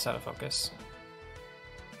 we bounced out of focus.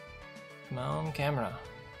 Come on, camera.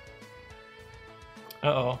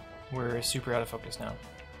 Uh-oh, we're super out of focus now.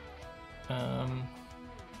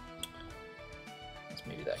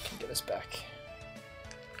 Maybe that can get us back.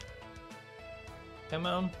 Come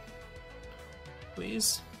on.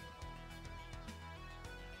 Please.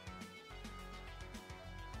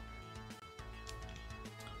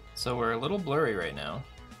 So we're a little blurry right now.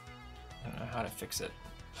 I don't know how to fix it.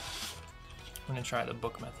 I'm gonna try the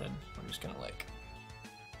book method. I'm just gonna like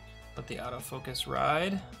let the autofocus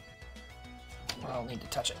ride. Or I'll need to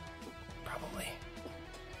touch it, probably.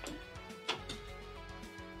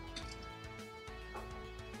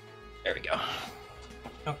 There we go.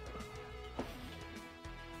 Oh.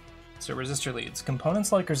 So resistor leads.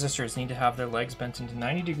 Components like resistors need to have their legs bent into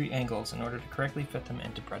 90-degree angles in order to correctly fit them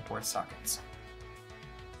into breadboard sockets.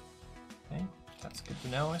 Okay, that's good to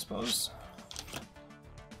know, I suppose.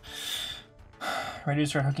 Ready to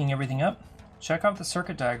start hooking everything up? Check out the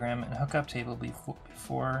circuit diagram and hookup table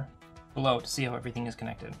below to see how everything is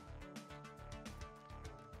connected.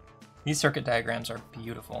 These circuit diagrams are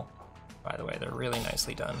beautiful, by the way. They're really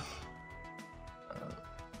nicely done.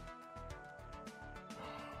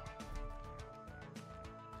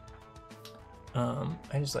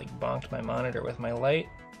 I just like bonked my monitor with my light.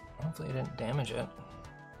 Hopefully I didn't damage it.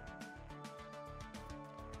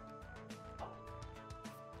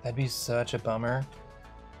 That'd be such a bummer.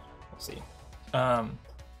 We'll see.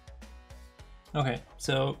 Okay,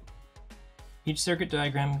 so each circuit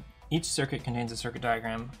contains a circuit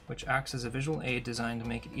diagram, which acts as a visual aid designed to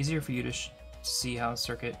make it easier for you to see how a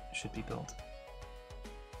circuit should be built.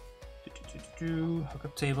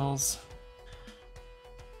 Hookup tables.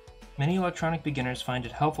 Many electronic beginners find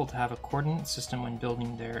it helpful to have a coordinate system when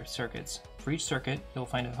building their circuits. For each circuit, you'll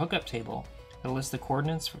find a hookup table that lists the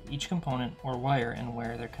coordinates for each component or wire and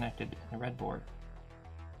where they're connected in the breadboard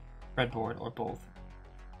or both.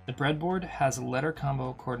 The breadboard has a letter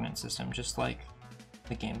combo coordinate system, just like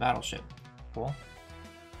the game Battleship. Cool.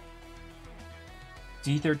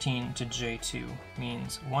 D13 to J2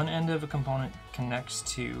 means one end of a component connects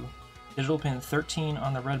to digital pin 13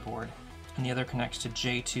 on the breadboard, and the other connects to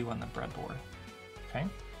J2 on the breadboard. Okay?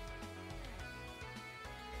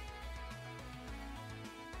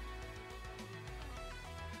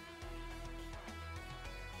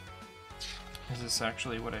 Is this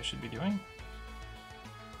actually what I should be doing?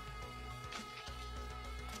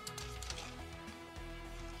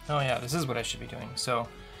 Oh yeah, this is what I should be doing. So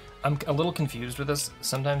I'm a little confused with this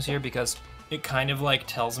sometimes here because it kind of like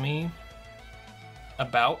tells me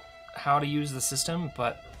about how to use the system,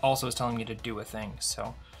 but also is telling me to do a thing,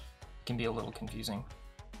 so it can be a little confusing.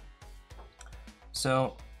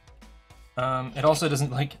 So it also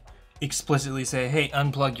doesn't like explicitly say, hey,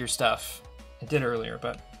 unplug your stuff. It did earlier,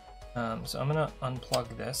 but so I'm gonna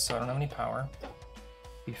unplug this so I don't have any power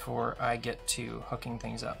before I get to hooking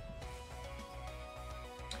things up.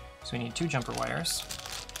 So we need 2 jumper wires.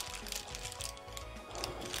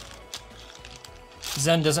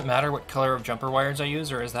 Zen, doesn't matter what color of jumper wires I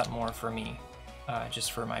use, or is that more for me?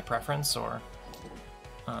 Just for my preference, or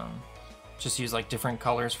just use like different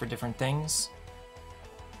colors for different things?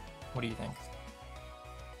 What do you think?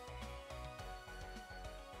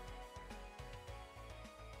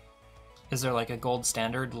 Is there like a gold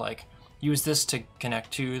standard, like use this to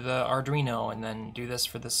connect to the Arduino and then do this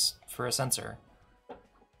for a sensor?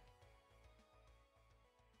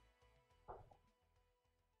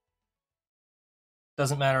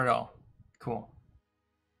 Doesn't matter at all. Cool.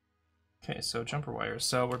 Okay, so jumper wires.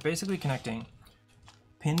 So we're basically connecting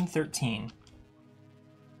pin 13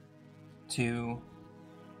 to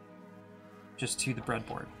the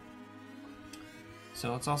breadboard.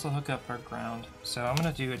 So let's also hook up our ground. So I'm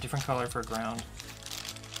gonna do a different color for ground.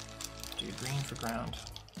 Do green for ground.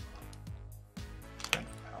 Red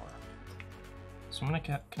for power. So I'm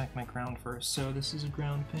gonna connect my ground first. So this is a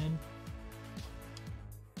ground pin.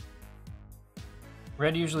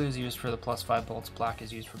 Red usually is used for the +5 volts, black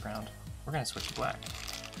is used for ground. We're gonna switch to black.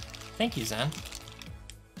 Thank you, Zen.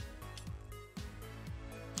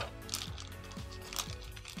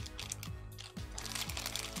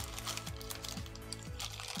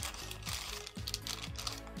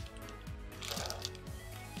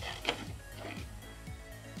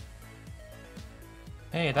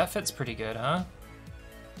 Hey, that fits pretty good, huh?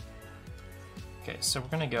 Okay, so we're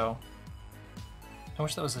gonna go. I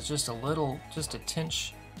wish that was just a little, just a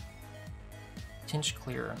tinge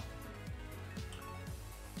clearer.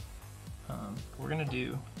 We're gonna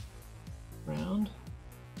do ground.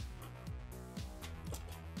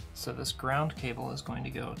 So this ground cable is going to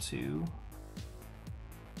go to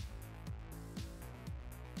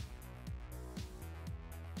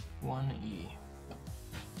 1E.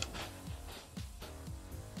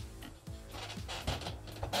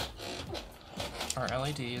 Our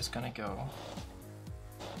LED is going to go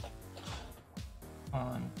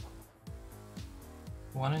on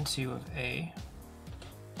 1 and 2 of A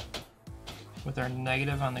with our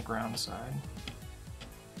negative on the ground side.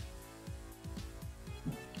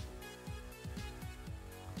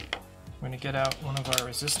 We're going to get out one of our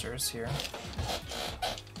resistors here.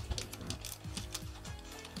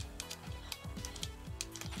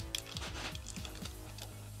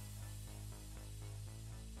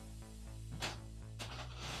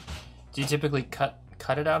 Do you typically cut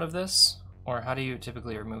it out of this, or how do you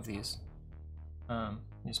typically remove these? You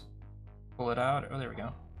just pull it out. Oh, there we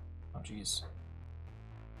go. Oh, geez.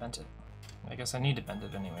 Bent it. I guess I need to bend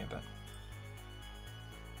it anyway, but...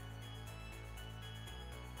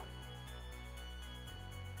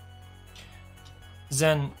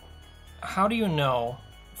 Zen, how do you know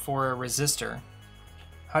for a resistor,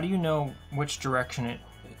 how do you know which direction it...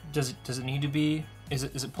 Does it need to be... Is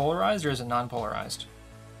it polarized or is it non-polarized?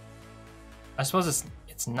 I suppose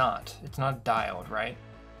it's not. It's not diode, right?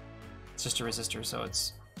 It's just a resistor, so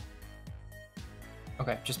it's...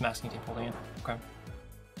 Okay, just masking tape holding it. Okay.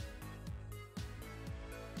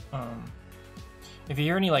 If you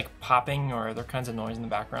hear any like popping or other kinds of noise in the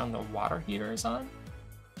background, the water heater is on,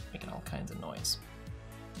 making all kinds of noise.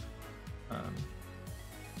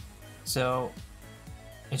 So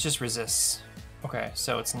it just resists. Okay,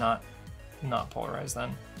 so it's not polarized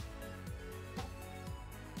then.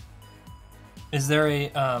 Is there a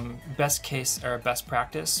best case or a best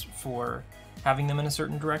practice for having them in a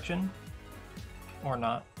certain direction, or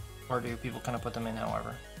not? Or do people kind of put them in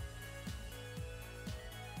however?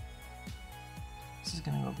 This is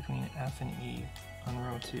going to go between F and E on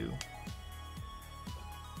row 2.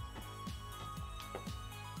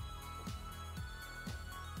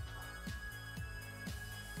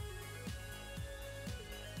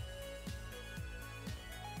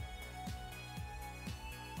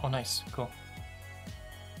 Oh, nice. Cool.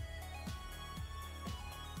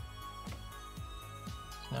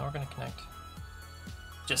 So now we're going to connect.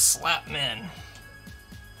 Just slap them in.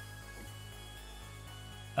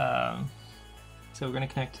 So we're going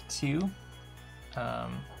to connect 2.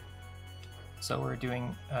 So we're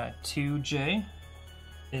doing 2J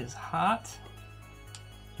is hot,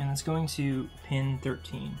 and it's going to pin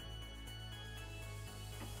 13.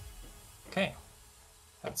 Okay,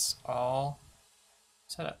 that's all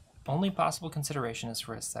set up. Only possible consideration is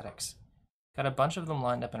for aesthetics. Got a bunch of them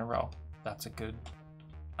lined up in a row. That's a good...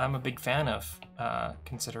 I'm a big fan of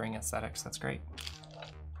considering aesthetics. That's great.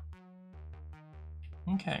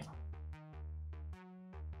 Okay.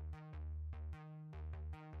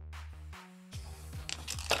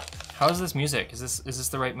 How's this music? Is this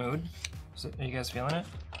the right mood? Are you guys feeling it?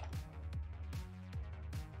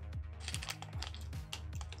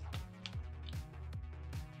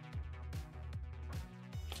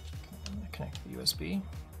 I'm gonna connect the USB.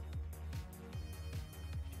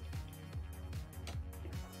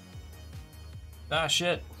 Ah,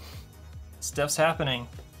 shit. Stuff's happening.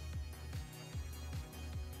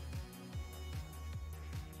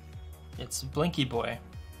 It's Blinky Boy.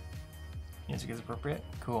 Music is appropriate?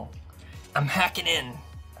 Cool. I'm hacking in!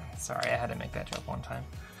 Sorry, I had to make that joke one time.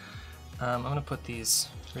 I'm gonna put these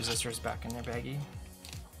resistors back in their baggie.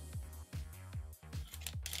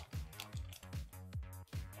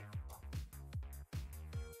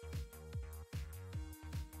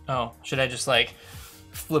 Oh, should I just like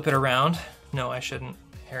flip it around? No, I shouldn't.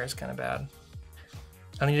 Hair is kind of bad.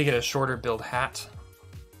 I need to get a shorter build hat.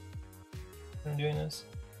 I'm doing this.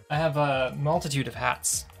 I have a multitude of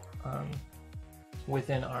hats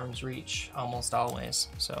within arm's reach almost always,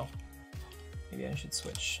 so maybe I should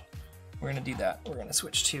switch. We're gonna do that. We're gonna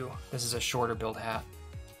switch to, this is a shorter build hat.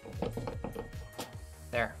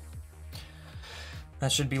 There.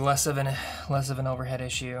 That should be less of an overhead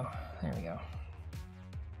issue. There we go.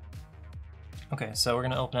 Okay, so we're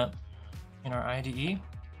gonna open up in our IDE.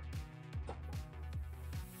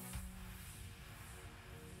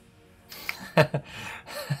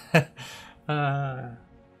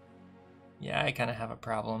 Yeah, I kind of have a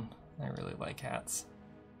problem. I really like hats.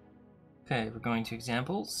 Okay, we're going to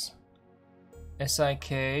examples.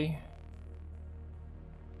 SIK.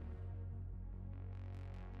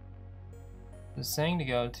 It's saying to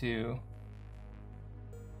go to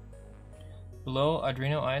below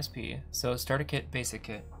Arduino ISP. So start a kit, basic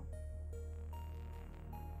kit.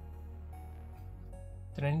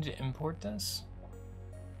 Did I need to import this?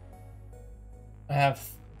 I have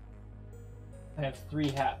 3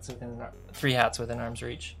 hats within arm's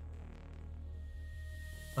reach.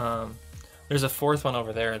 There's a fourth one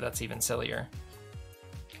over there that's even sillier.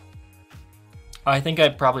 I think I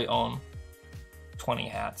probably own 20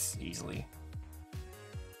 hats easily.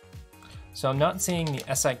 So I'm not seeing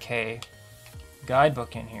the SIK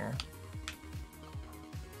guidebook in here.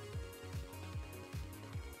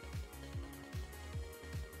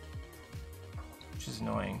 Which is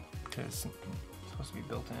annoying because it's supposed to be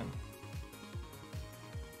built in.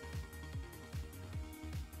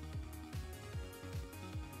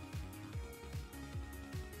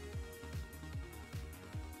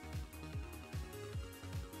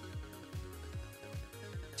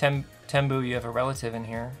 Tembu, you have a relative in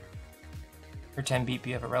here. Or Tembeep,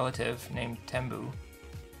 you have a relative named Tembu.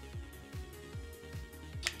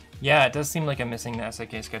 Yeah, it does seem like I'm missing the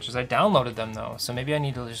SIK sketches. I downloaded them though, so maybe I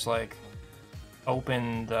need to just like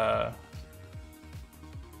open the...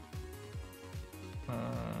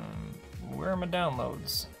 where are my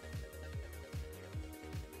downloads?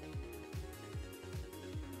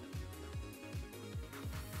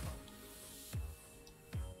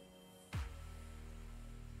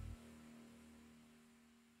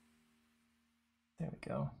 There we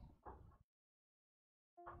go.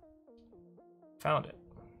 Found it.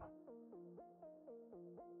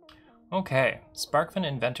 Okay, SparkFun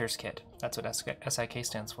Inventors Kit. That's what SIK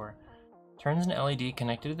stands for. Turns an LED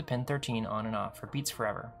connected to the pin 13 on and off for beats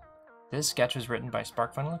forever. This sketch was written by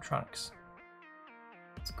SparkFun Electronics.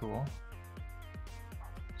 That's cool.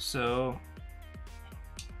 So,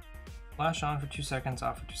 flash on for 2 seconds,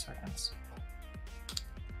 off for 2 seconds.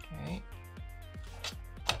 Okay.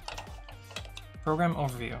 Program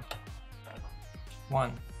overview.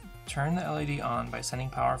 1. Turn the LED on by sending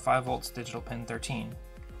power 5 volts to digital pin 13.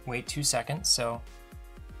 Wait 2 seconds, so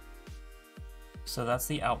that's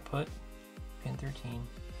the output, pin 13.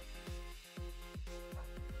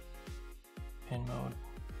 Pin mode,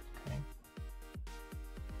 okay.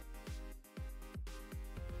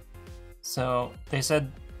 So they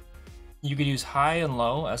said you could use high and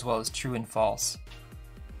low as well as true and false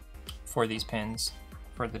for these pins,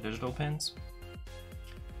 for the digital pins.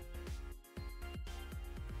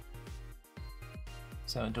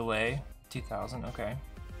 So delay, 2000, okay.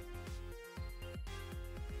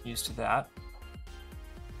 Used to that.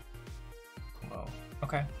 Low,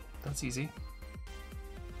 okay, that's easy.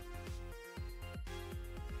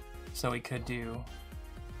 So we could do,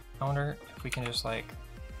 I wonder if we can just like,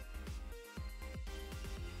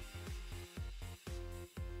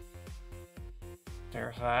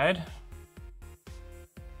 verified.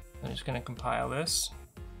 I'm just gonna compile this.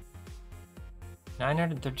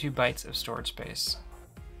 932 bytes of storage space.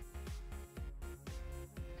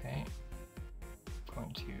 Okay,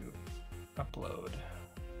 going to upload.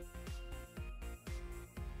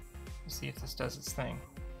 Let's see if this does its thing.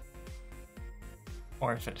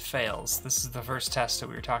 Or if it fails. This is the first test that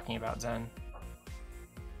we were talking about, Zen.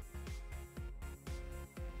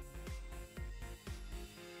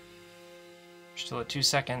 We're still at 2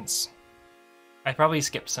 seconds. I probably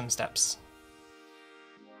skipped some steps.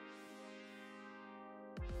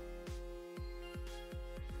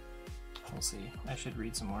 We'll see. I should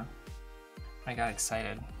read some more. I got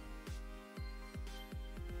excited.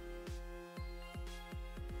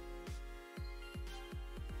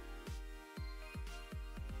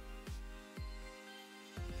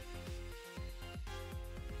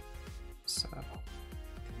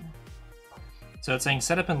 So it's saying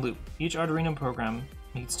setup and loop. Each Arduino program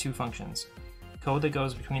needs 2 functions. Code that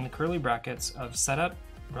goes between the curly brackets of setup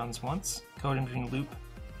runs once. Code in between loop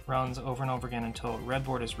runs over and over again until red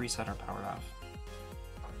board is reset or powered off.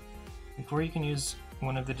 Before you can use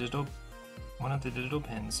one of the digital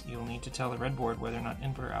pins, you'll need to tell the red board whether or not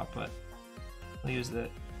input or output. We'll use the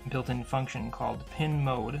built-in function called pin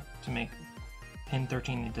mode to make pin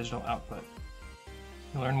 13 the digital output.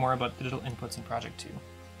 You'll learn more about digital inputs in Project 2.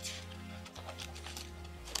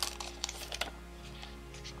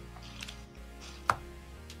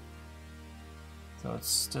 So it's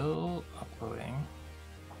still uploading.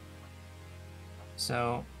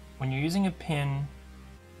 So when you're using a pin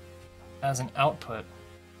as an output,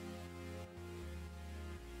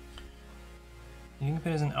 you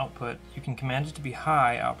can command it to be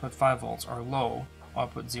high, output 5 volts, or low,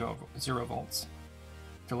 output 0 volts.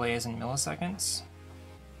 Delay is in milliseconds.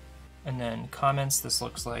 And then comments, this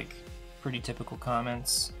looks like pretty typical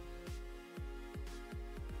comments.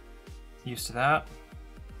 Used to that.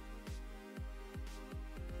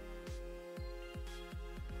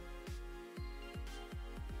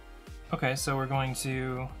 Okay, so we're going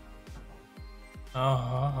to...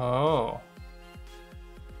 Oh.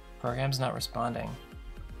 Program's not responding.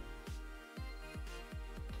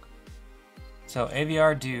 So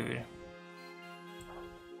AVR dude.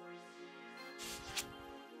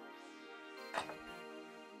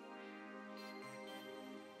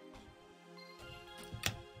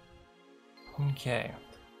 Okay.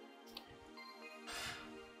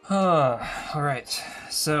 All right.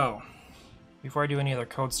 So, before I do any other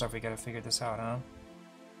code stuff, we gotta figure this out, huh?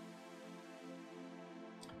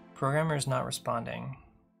 Programmer is not responding.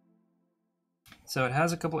 So it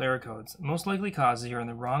has a couple error codes. Most likely causes you're on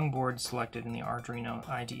the wrong board selected in the Arduino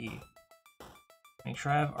IDE. Make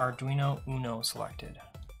sure I have Arduino Uno selected,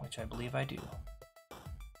 which I believe I do.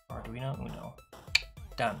 Arduino Uno.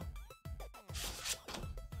 Done.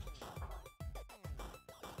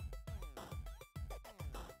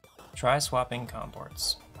 Try swapping COM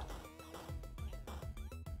ports.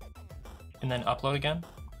 And then upload again.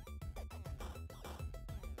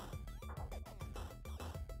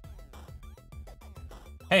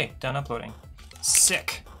 Hey, done uploading.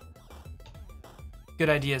 Sick. Good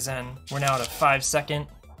idea, Zen. We're now at a 5-second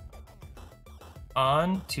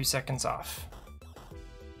on, 2 seconds off.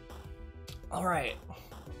 All right.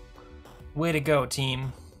 Way to go,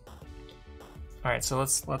 team. All right, so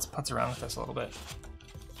let's putz around with this a little bit.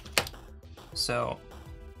 So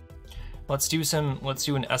let's do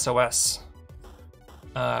an SOS.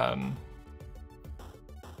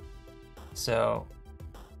 So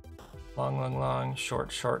long,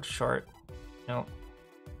 short. Nope.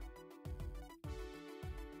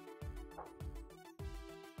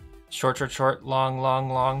 Short,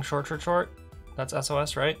 long, short. That's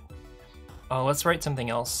SOS, right? Oh, let's write something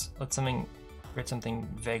else. Write something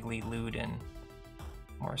vaguely lewd in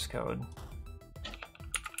Morse code.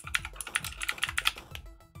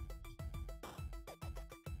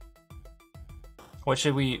 What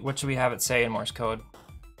should we have it say in Morse code,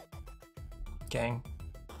 gang?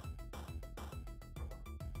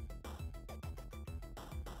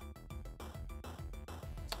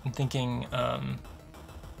 I'm thinking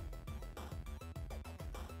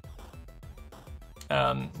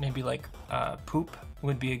maybe like poop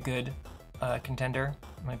would be a good contender.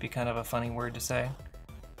 Might be kind of a funny word to say.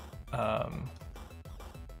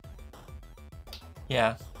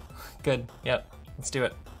 Yeah, good. Yep, let's do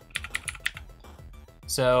it.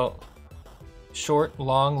 So short,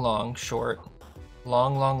 long, short,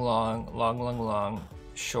 long,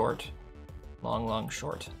 short, long,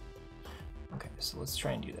 short. Okay, so let's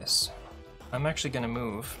try and do this. I'm actually going to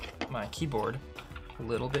move my keyboard a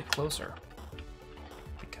little bit closer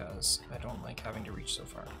because I don't like having to reach so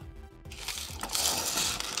far.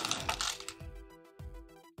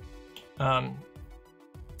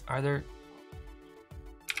 Are there...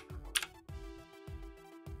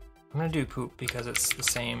 I'm gonna do poop because it's the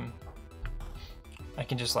same. I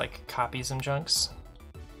can just like copy some chunks.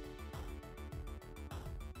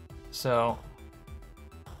 So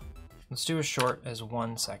let's do a short as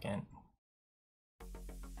 1 second.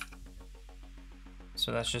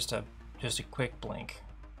 So that's just a quick blink.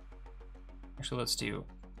 Actually, let's do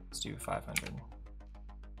 500.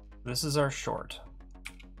 This is our short.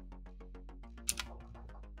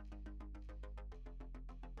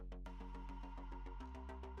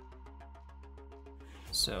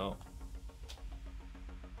 So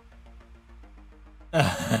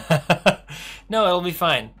no, it'll be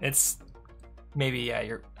fine. It's maybe, yeah,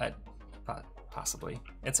 you're possibly.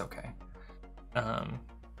 It's okay.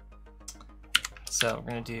 So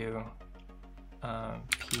we're gonna do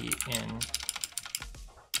p in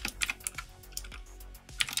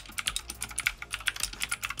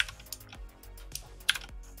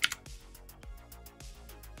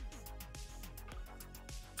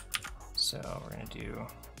so we're gonna do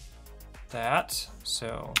that.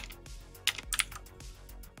 So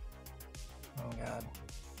oh god.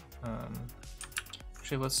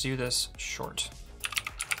 Actually, let's do this short.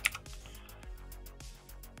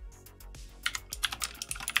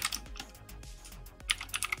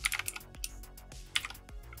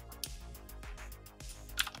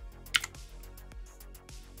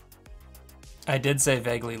 I did say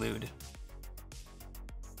vaguely lewd.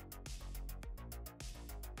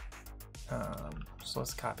 So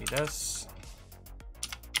let's copy this.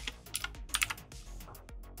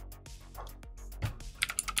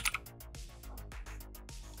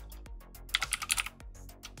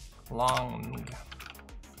 Long.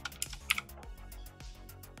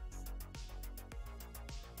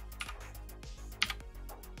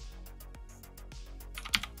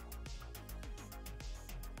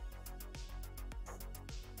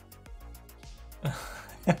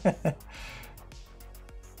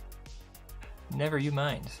 Never you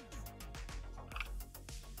mind.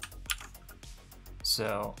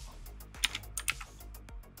 So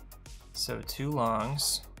 2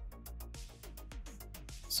 longs.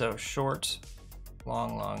 So short,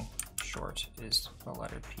 long, short is the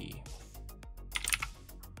letter P.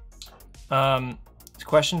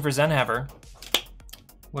 Question for Zenhaver.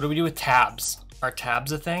 What do we do with tabs? Are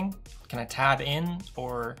tabs a thing? Can I tab in,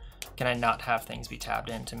 or can I not have things be tabbed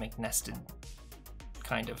in to make nested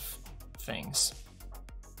kind of things?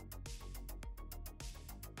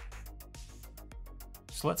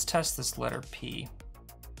 So let's test this letter P.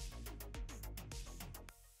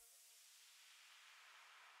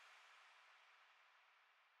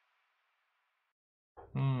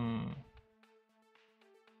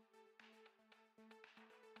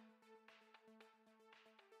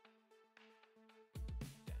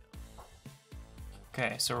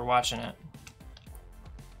 Okay, so we're watching it.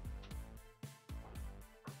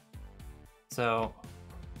 So,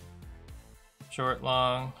 short,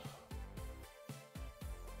 long,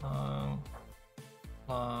 long,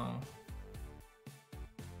 long,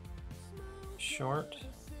 short.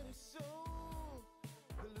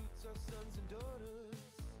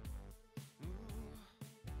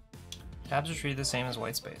 Tabs are treated the same as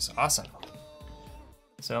white space. Awesome.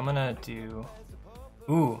 So I'm gonna do,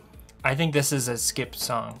 ooh, I think this is a skip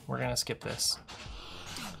song. We're gonna skip this.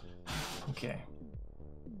 Okay.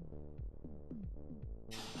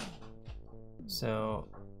 So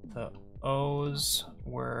the O's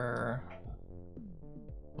were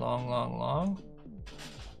long, long, long.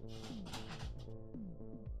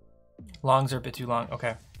 Longs are a bit too long,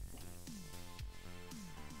 okay.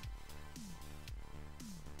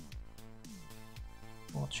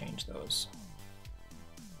 We'll change those.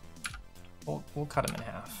 We'll cut them in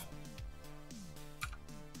half.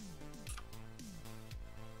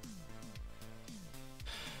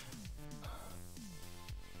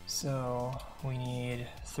 So we need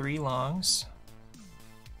 3 longs.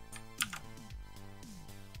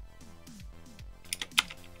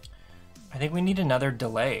 I think we need another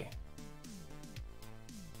delay.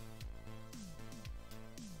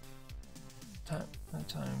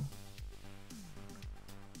 Time.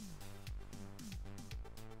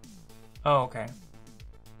 Oh, okay.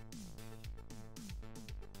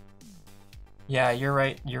 Yeah, you're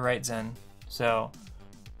right, Zen. So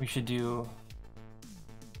we should do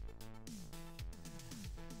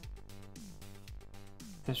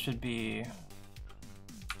this should be,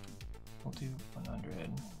 we'll do 100.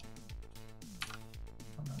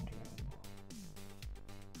 100.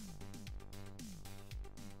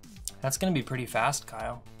 That's gonna be pretty fast,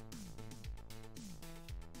 Kyle.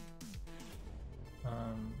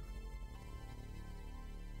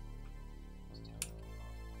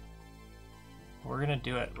 We're gonna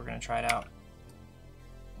do it. We're gonna try it out.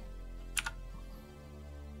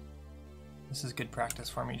 This is good practice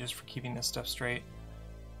for me, just for keeping this stuff straight.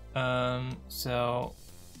 So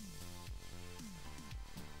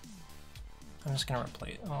I'm just gonna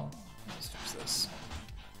replace. Oh, let's fix this.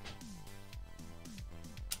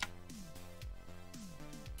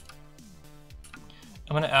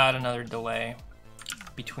 I'm gonna add another delay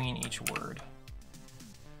between each word.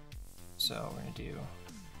 So we're gonna do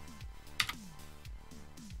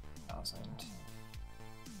 1000.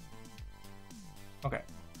 Okay.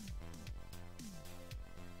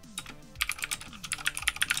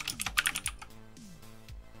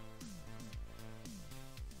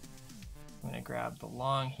 I'm gonna grab the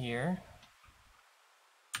long here.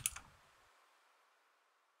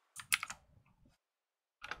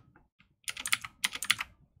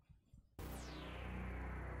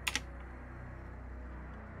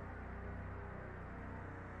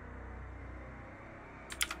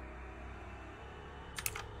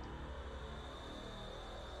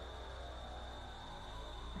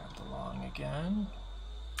 Grab the long again.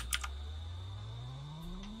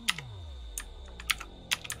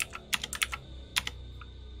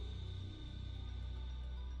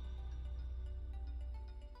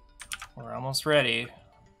 We're almost ready.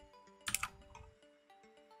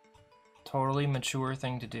 Totally mature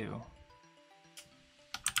thing to do.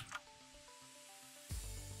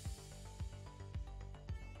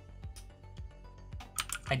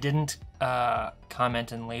 I didn't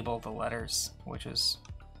comment and label the letters, which is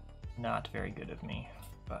not very good of me,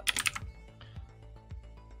 but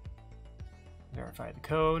verify the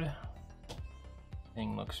code.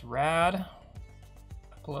 Thing looks rad.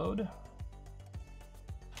 Upload.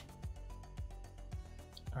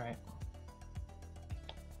 All right.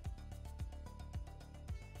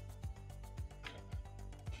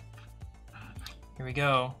 Here we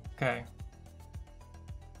go. Okay.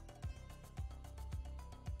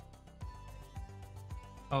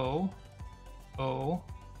 O, O,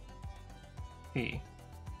 P.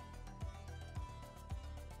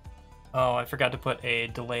 Oh, I forgot to put a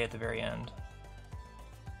delay at the very end.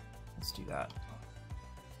 Let's do that.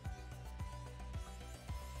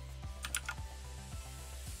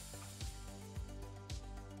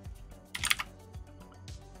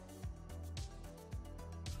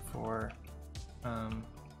 for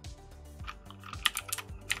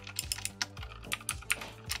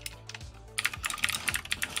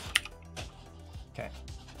okay.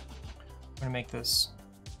 I'm gonna make this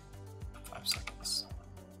 5 seconds.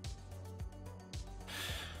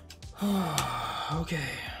 Okay.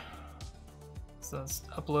 So it's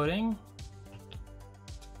uploading.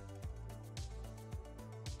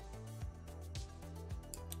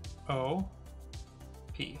 O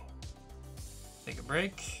P. Take a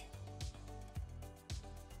break.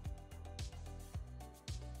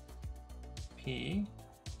 P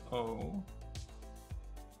O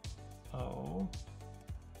O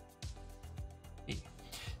P.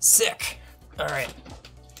 Sick. All right.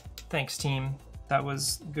 Thanks, team. That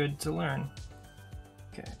was good to learn.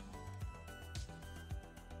 Okay.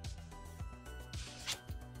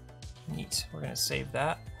 Neat. We're gonna save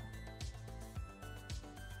that.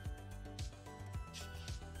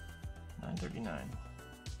 9:39.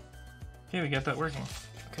 Okay, we got that working.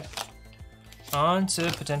 Okay. On to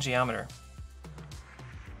potentiometer.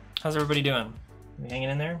 How's everybody doing? Are we hanging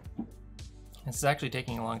in there? This is actually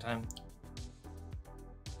taking a long time.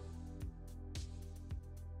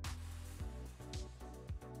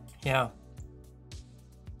 Yeah.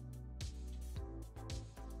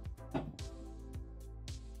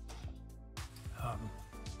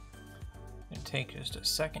 Gonna take just a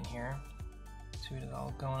second here. See what is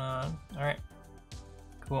all going on. All right,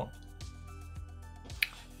 cool.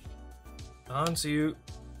 On to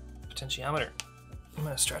potentiometer. I'm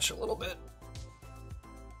gonna stretch a little bit.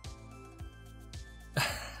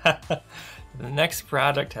 The next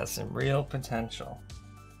project has some real potential.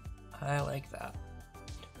 I like that.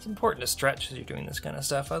 It's important to stretch as you're doing this kind of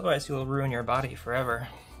stuff, otherwise you'll ruin your body forever.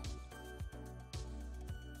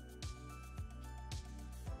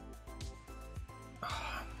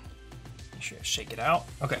 Make sure to shake it out.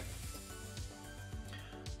 Okay.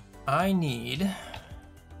 I need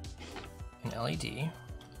an LED.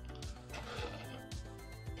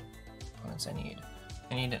 Components I need.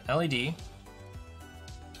 I need an LED.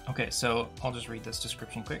 Okay, so I'll just read this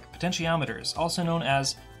description quick. Potentiometers, also known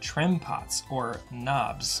as trem pots or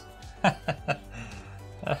knobs,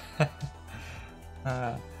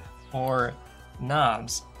 or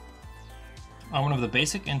knobs, are one of the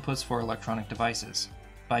basic inputs for electronic devices.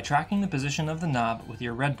 By tracking the position of the knob with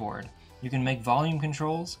your breadboard, you can make volume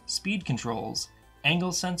controls, speed controls,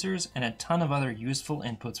 angle sensors, and a ton of other useful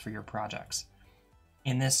inputs for your projects.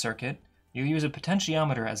 In this circuit, you use a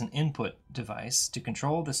potentiometer as an input device to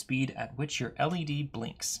control the speed at which your LED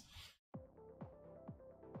blinks.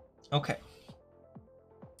 Okay,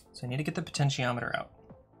 so I need to get the potentiometer out.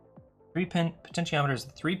 Potentiometer is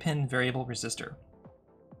a 3-pin variable resistor.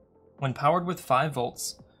 When powered with 5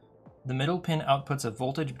 volts, the middle pin outputs a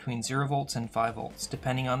voltage between 0 volts and 5 volts,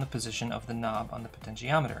 depending on the position of the knob on the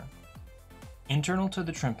potentiometer. Internal to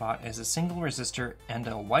the trim pot is a single resistor and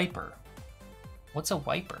a wiper. What's a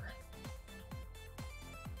wiper?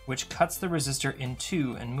 Which cuts the resistor in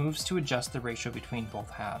two and moves to adjust the ratio between both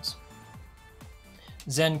halves.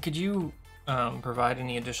 Zen, could you provide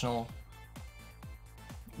any additional...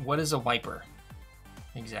 What is a wiper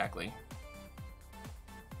exactly?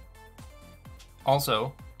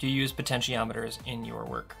 Also, do you use potentiometers in your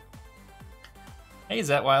work? Hey,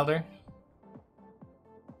 Zet Wilder.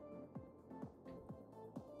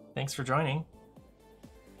 Thanks for joining.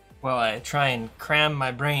 Well, I try and cram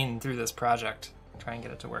my brain through this project. Try and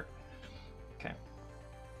get it to work. Okay.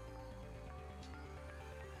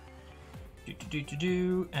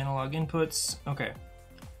 Analog inputs. Okay.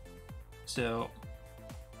 So,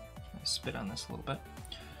 I spit on this a little bit.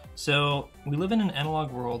 So, we live in an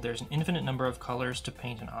analog world. There's an infinite number of colors to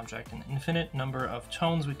paint an object, an infinite number of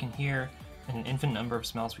tones we can hear, and an infinite number of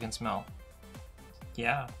smells we can smell.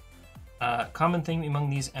 Yeah. Common thing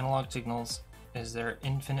among these analog signals is their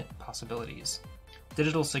infinite possibilities.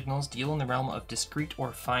 Digital signals deal in the realm of discrete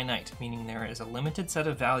or finite, meaning there is a limited set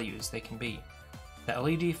of values they can be. The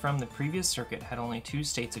LED from the previous circuit had only 2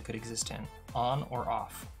 states it could exist in, on or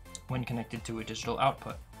off, when connected to a digital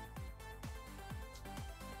output.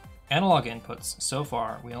 Analog inputs, so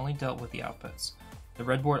far, we only dealt with the outputs. The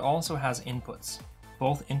breadboard also has inputs.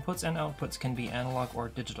 Both inputs and outputs can be analog or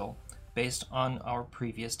digital, based on our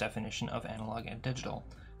previous definition of analog and digital.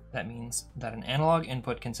 That means that an analog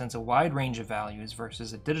input can sense a wide range of values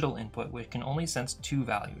versus a digital input which can only sense 2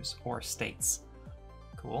 values, or states.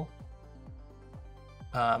 Cool.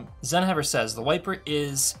 Zenhaver says, the wiper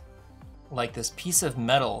is like this piece of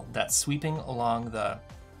metal that's sweeping along the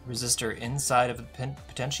resistor inside of the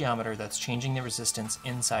potentiometer that's changing the resistance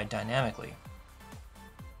inside dynamically.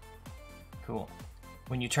 Cool.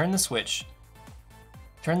 When you turn the switch,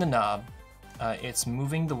 turn the knob, it's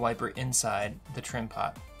moving the wiper inside the trim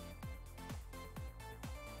pot.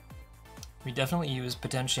 We definitely use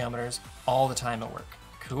potentiometers all the time at work.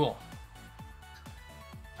 Cool.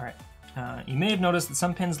 All right. You may have noticed that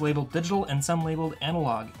some pins labeled digital and some labeled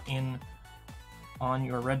analog on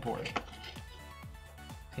your breadboard.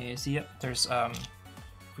 Okay, see it? There's,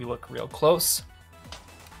 if we look real close,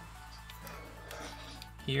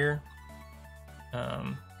 here,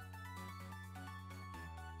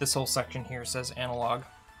 this whole section here says analog,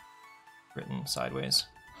 written sideways.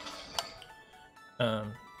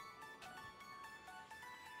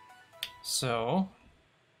 So,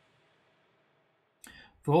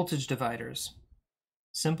 voltage dividers.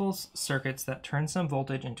 Simple circuits that turn some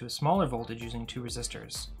voltage into a smaller voltage using two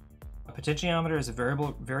resistors. A potentiometer is a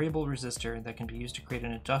variable resistor that can be used to create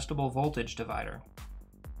an adjustable voltage divider.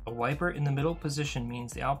 A wiper in the middle position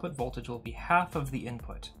means the output voltage will be half of the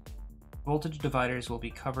input. Voltage dividers will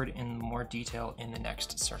be covered in more detail in the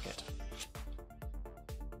next circuit.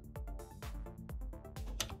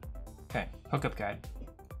 Okay, hookup guide.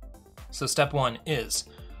 So step one is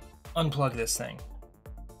unplug this thing.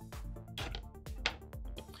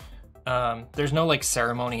 There's no like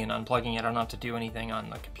ceremony in unplugging it. I don't have to do anything on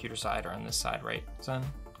the computer side or on this side, right, son?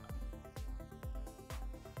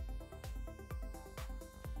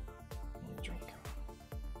 Drink.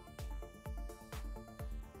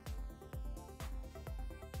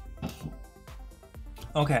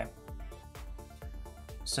 Okay.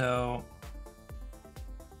 So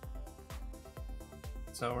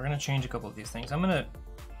we're gonna change a couple of these things. I'm gonna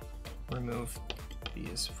remove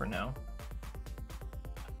these for now.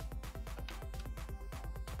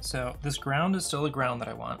 So this ground is still a ground that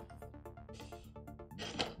I want.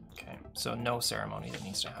 Okay, so no ceremony that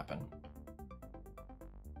needs to happen.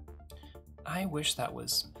 I wish that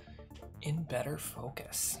was in better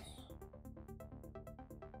focus.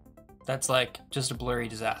 That's like just a blurry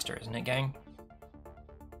disaster, isn't it, gang?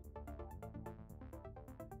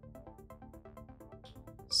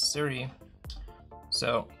 Siri.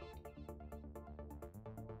 So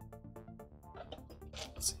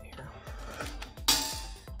let's see here.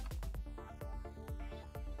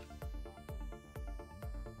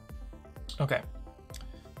 Okay,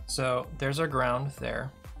 so there's our ground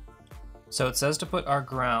there. So it says to put our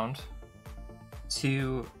ground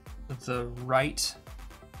to the right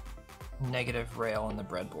negative rail on the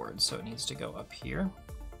breadboard. So it needs to go up here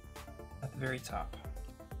at the very top.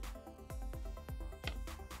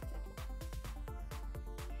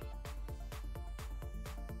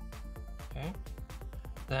 Okay,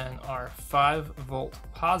 then our 5-volt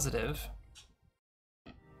positive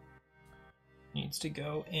needs to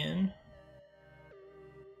go in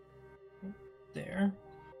there.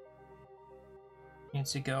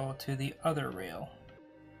 Needs to go to the other rail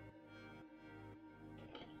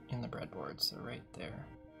in the breadboard, so right there.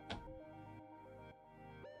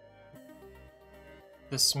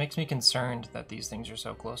 This makes me concerned that these things are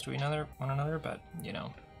so close to one another, but you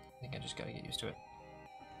know, I think I just gotta get used to it.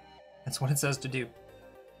 That's what it says to do.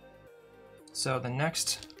 So the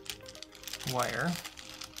next wire,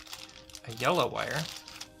 a yellow wire,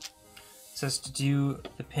 says to do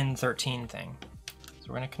the pin 13 thing. So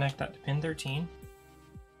we're going to connect that to pin 13.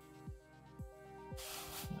 I'm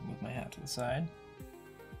going to move my hat to the side.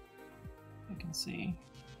 You can see.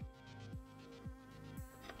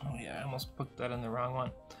 Oh yeah, I almost put that in the wrong one.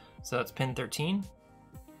 So that's pin 13.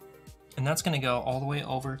 And that's going to go all the way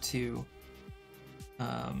over to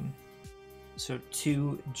so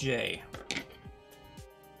 2J.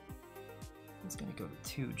 It's going to go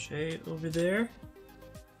to 2J over there.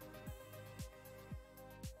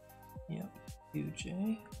 Yep,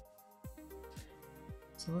 2J.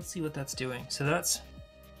 So let's see what that's doing. So that's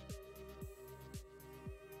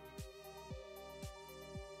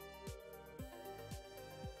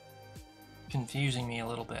confusing me a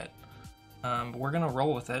little bit. But we're gonna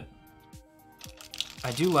roll with it.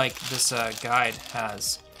 I do like this guide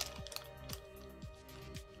has.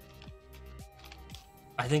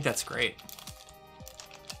 I think that's great.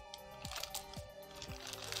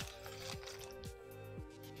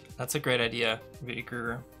 That's a great idea, V.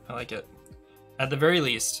 Kruger. I like it. At the very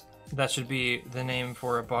least, that should be the name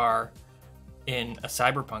for a bar in a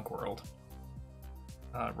cyberpunk world.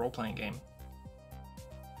 Role-playing game.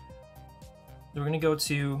 We're gonna go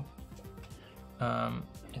to,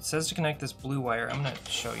 it says to connect this blue wire. I'm gonna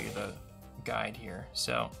show you the guide here.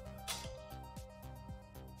 So,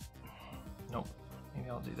 nope, maybe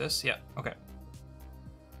I'll do this. Yeah, okay.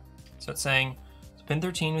 So it's saying it's pin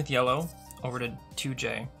 13 with yellow over to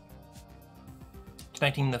 2J.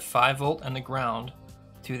 Connecting the 5-volt and the ground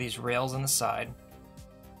to these rails on the side.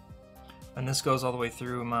 And this goes all the way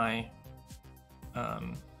through my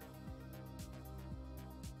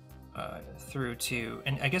through to,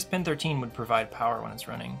 and I guess pin 13 would provide power when it's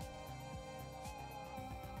running.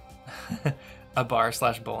 A bar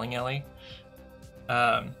slash bowling alley.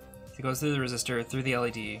 It goes through the resistor, through the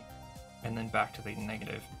LED, and then back to the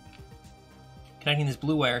negative. Connecting this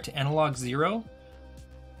blue wire to analog 0,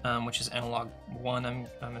 which is analog 1,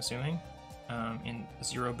 I'm assuming. In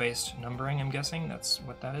 0-based numbering, I'm guessing that's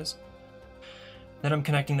what that is. Then I'm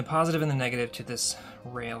connecting the positive and the negative to this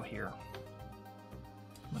rail here.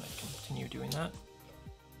 I'm going to continue doing that.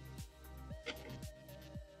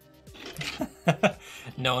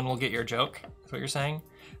 No one will get your joke, is what you're saying?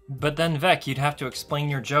 But then, Vec, you'd have to explain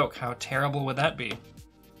your joke. How terrible would that be?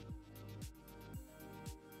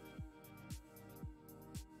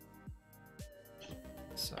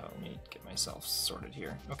 So let me get myself sorted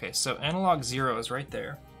here. Okay, so analog 0 is right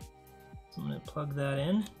there. So I'm going to plug that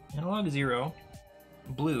in. Analog 0,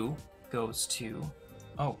 blue, goes to...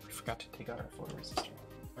 Oh, we forgot to take out our photoresistor.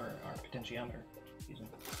 Or our potentiometer. Excuse me.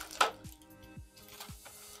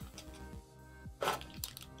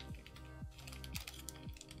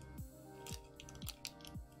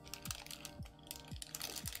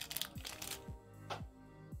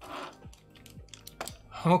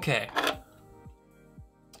 Okay.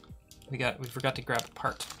 We forgot to grab a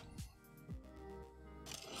part.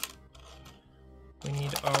 We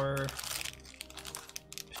need our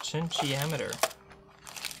potentiometer.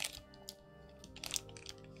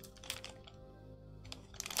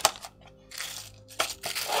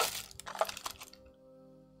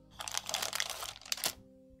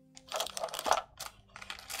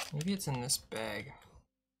 Maybe it's in this bag.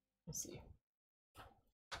 Let's see.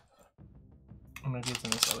 I'm gonna do it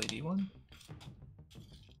in this LED one.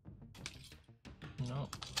 No.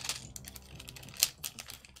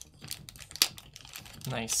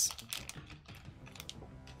 Nice.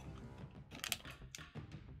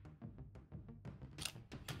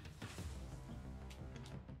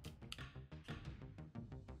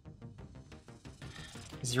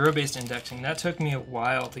 Zero-based indexing. That took me a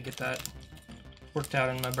while to get that worked out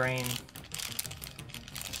in my brain.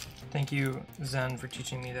 Thank you, Zen, for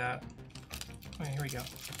teaching me that. Oh, here we go.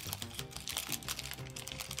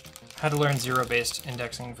 Had to learn zero-based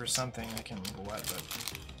indexing for something. I can't remember what, but...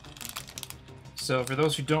 So for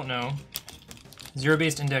those who don't know,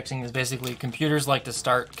 zero-based indexing is basically computers like to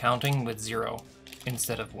start counting with 0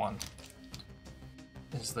 instead of 1.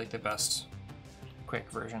 This is like the best quick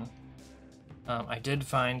version. I did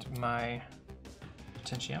find my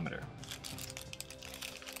potentiometer.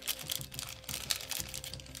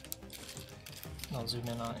 I'll zoom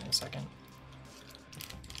in on it in a second.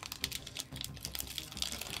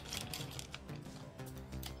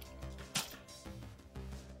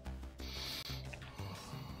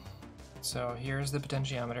 So here's the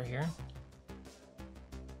potentiometer here.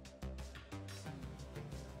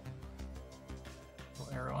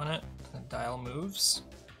 Little arrow on it, and the dial moves.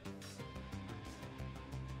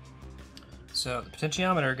 So the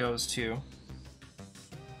potentiometer goes to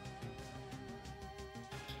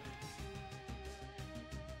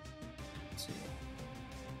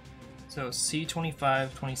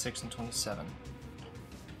C25, 26, and 27.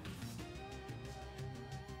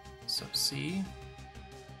 So C,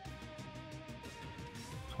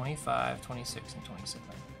 25, 26, and 27.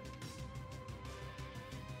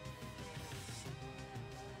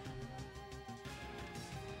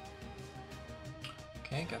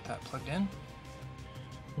 Okay, got that plugged in.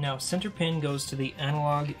 Now center pin goes to the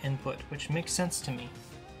analog input, which makes sense to me.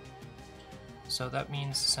 So that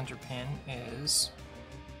means center pin is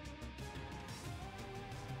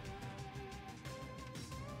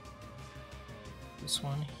this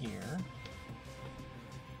one here.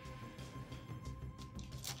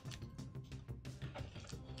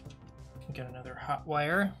 Get another hot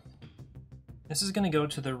wire. This is going to go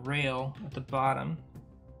to the rail at the bottom.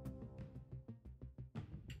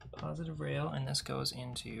 Positive rail, and this goes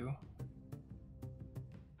into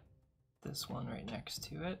this one right next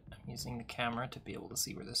to it. I'm using the camera to be able to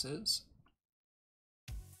see where this is.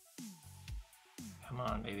 Come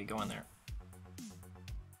on, baby, go in there.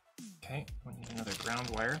 Okay, we need another ground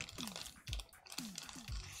wire.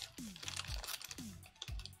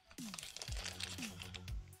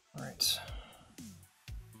 All right.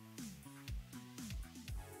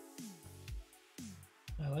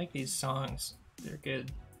 I like these songs. They're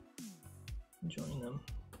good. Enjoying them.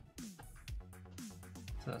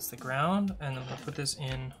 So that's the ground, and then we'll put this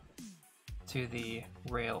in to the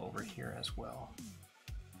rail over here as well.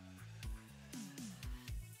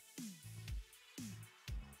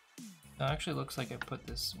 It actually looks like I put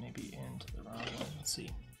this maybe into the wrong one. Let's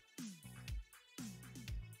see.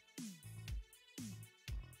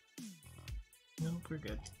 we're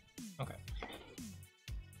good. Okay.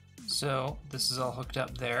 So this is all hooked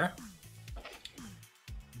up there.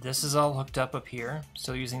 This is all hooked up here.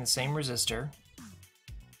 Still using the same resistor.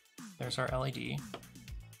 There's our LED.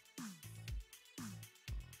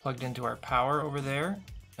 Plugged into our power over there,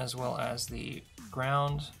 as well as the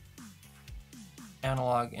ground,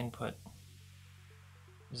 analog input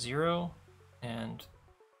 0, and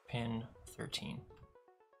pin 13.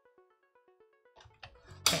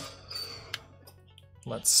 Okay.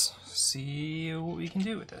 Let's see what we can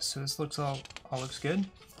do with this. So this looks all looks good.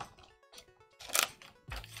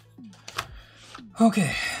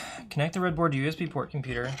 Okay, connect the breadboard to USB port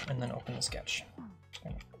computer and then open the sketch.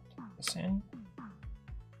 Put this in.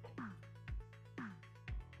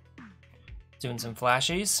 Doing some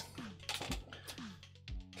flashies.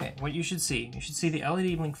 Okay, what you should see the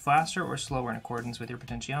LED blink faster or slower in accordance with your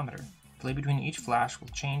potentiometer. Delay between each flash will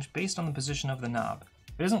change based on the position of the knob.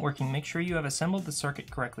 If it isn't working, make sure you have assembled the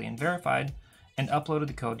circuit correctly and verified and uploaded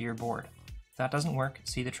the code to your board. If that doesn't work,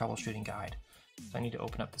 see the troubleshooting guide. So I need to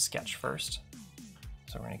open up the sketch first.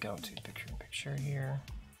 So we're going to go to picture-in-picture here.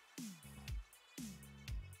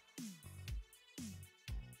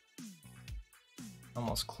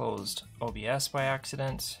 Almost closed OBS by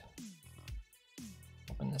accident.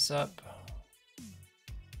 Open this up.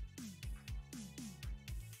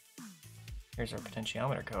 Here's our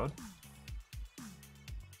potentiometer code.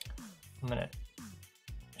 I'm gonna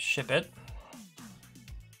ship it.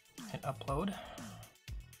 Hit upload.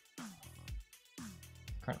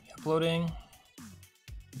 Currently uploading.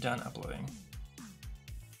 Done uploading.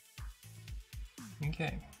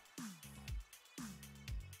 Okay.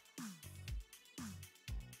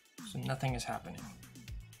 So nothing is happening.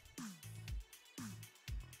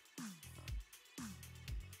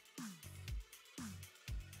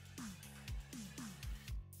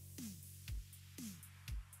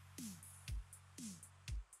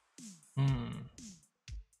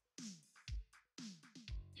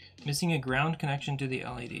 Missing a ground connection to the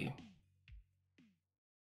LED.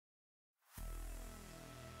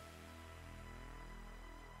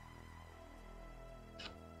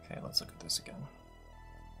 Okay, let's look at this again.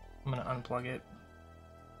 I'm gonna unplug it.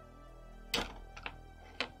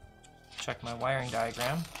 Check my wiring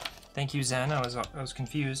diagram. Thank you, Zen. I was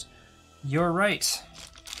confused. You're right.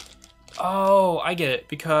 Oh, I get it,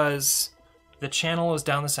 because the channel is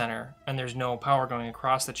down the center and there's no power going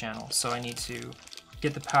across the channel, so I need to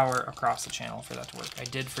get the power across the channel for that to work. I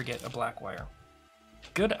did forget a black wire.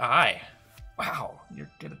 Good eye. Wow, you're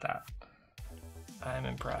good at that. I'm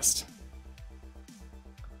impressed.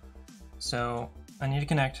 So I need to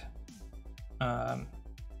connect.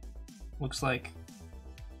 Looks like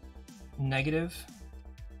negative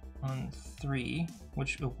on 3,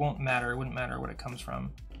 which it won't matter. It wouldn't matter what it comes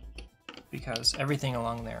from because everything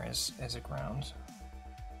along there is a ground.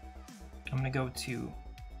 I'm gonna go to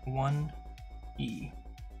 1E.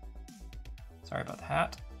 Sorry about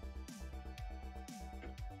that.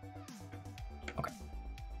 Okay,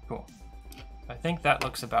 cool. I think that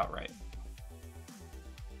looks about right.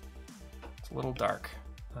 It's a little dark,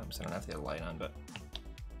 so I don't have the light on, but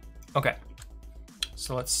okay.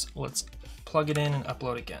 So let's plug it in and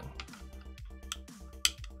upload again.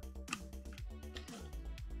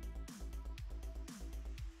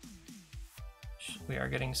 We are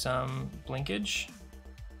getting some blinkage.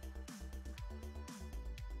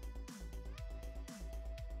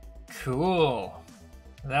 Cool.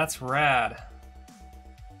 That's rad.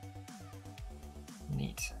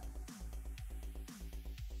 Neat.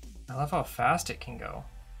 I love how fast it can go.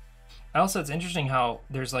 Also, it's interesting how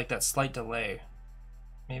there's like that slight delay.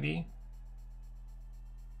 Maybe?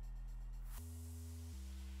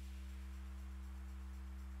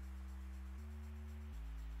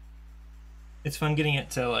 It's fun getting it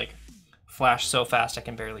to like flash so fast I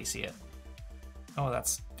can barely see it. Oh,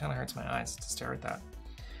 that's kind of hurts my eyes to stare at that.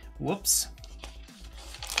 Whoops.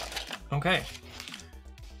 Okay.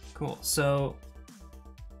 Cool. So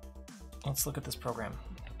let's look at this program.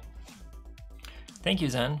 Thank you,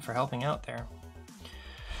 Zen, for helping out there.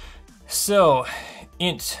 So,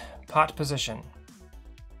 int pot position.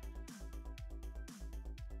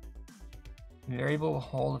 Variable will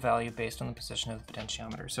hold a value based on the position of the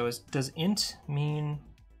potentiometer. So does int mean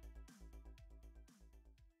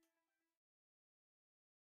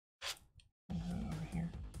over here?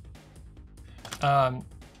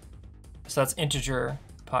 So that's integer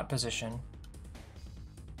pot position.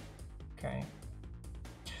 Okay.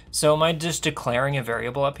 So am I just declaring a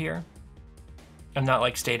variable up here? I'm not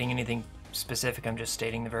like stating anything specific, I'm just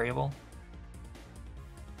stating the variable.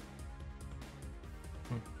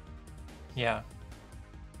 Yeah.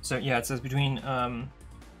 So yeah, it says between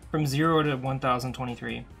from 0 to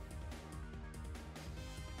 1023.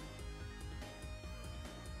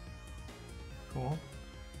 Cool.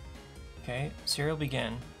 Okay, serial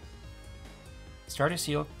begin. Start a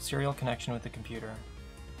serial connection with the computer.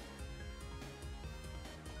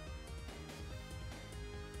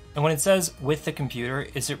 And when it says with the computer,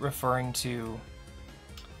 is it referring to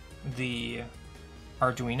the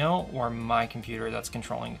Arduino or my computer that's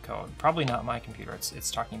controlling the code? Probably not my computer,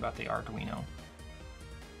 it's talking about the Arduino.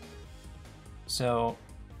 So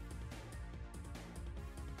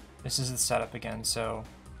this is the setup again. So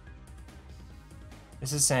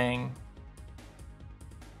this is saying,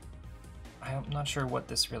 I'm not sure what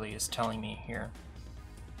this really is telling me here.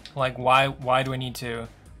 Like why do I need to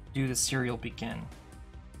do the serial begin?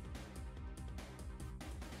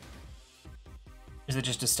 Is it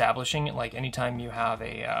just establishing it? Like anytime you have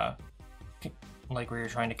a, like where you're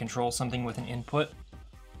trying to control something with an input,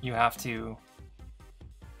 you have to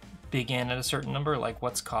begin at a certain number? Like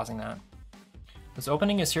what's causing that? It's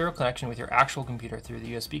opening a serial connection with your actual computer through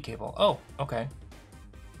the USB cable. Oh, okay.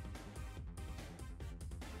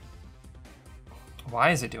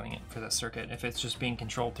 Why is it doing it for this circuit if it's just being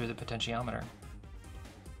controlled through the potentiometer?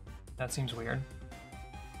 That seems weird.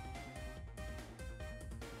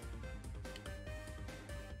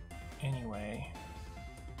 Anyway,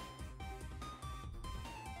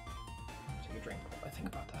 I'm gonna take a drink while I think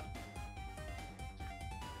about that.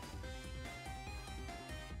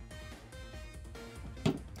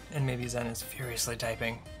 And maybe Zen is furiously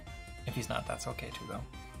typing. If he's not, that's okay too, though.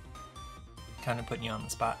 Kind of putting you on the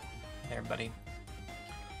spot there, buddy.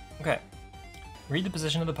 Okay, read the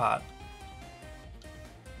position of the pot.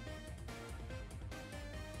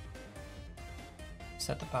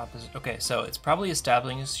 Set the pot position. Okay, so it's probably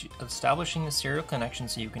establishing the serial connection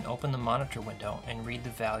so you can open the monitor window and read the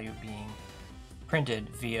value being printed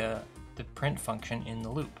via the print function in the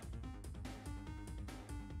loop.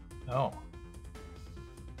 Oh.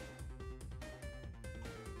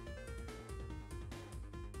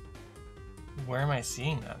 Where am I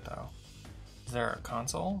seeing that, though? Is there a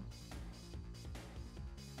console?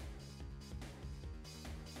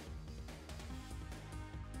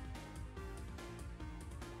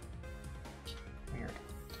 Weird.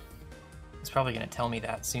 It's probably going to tell me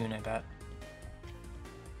that soon, I bet.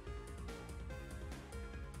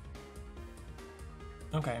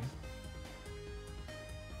 Okay.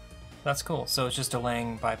 That's cool. So it's just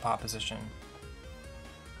delaying by pot position.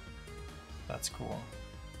 That's cool.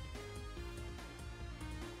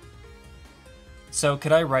 So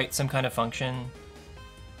could I write some kind of function?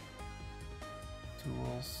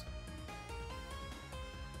 Tools.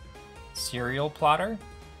 Serial plotter?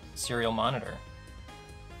 Serial monitor.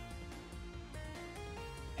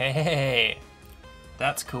 Hey,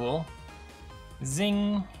 that's cool.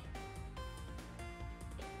 Zing.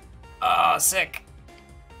 Oh, sick.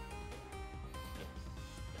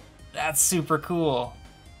 That's super cool.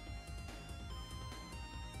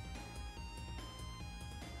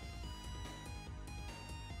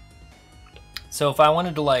 So if I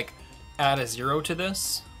wanted to like add a 0 to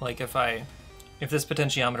this, like if this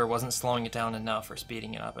potentiometer wasn't slowing it down enough or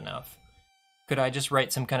speeding it up enough, could I just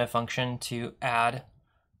write some kind of function to add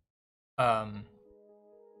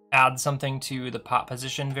something to the pot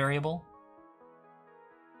position variable?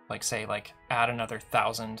 Like say like add another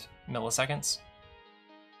 1000 milliseconds.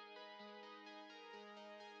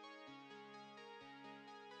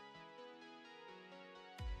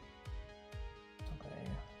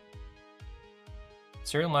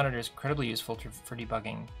 Serial monitor is incredibly useful for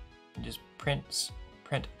debugging. You just print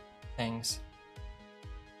things.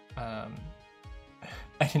 I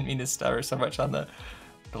didn't mean to stutter so much on the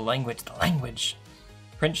language. The language.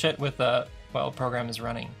 Print shit with while a program is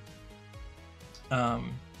running. Yeah,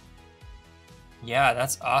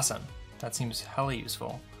 that's awesome. That seems hella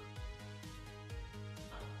useful.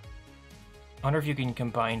 I wonder if you can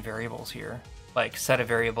combine variables here. Like set a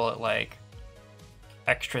variable at like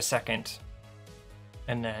extra second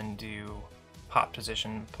and then do pot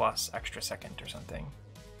position plus extra second or something.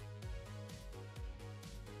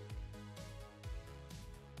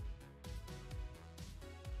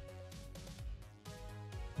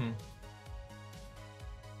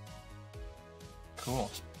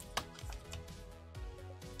 Cool.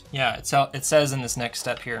 Yeah, it says in this next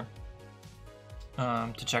step here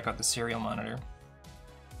to check out the serial monitor.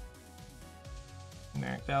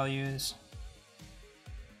 Numeric values.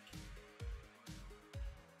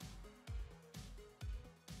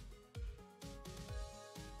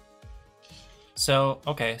 So,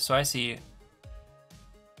 okay, so I see.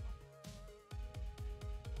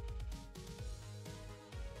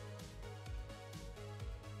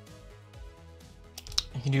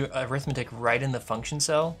 You can do arithmetic right in the function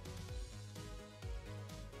cell.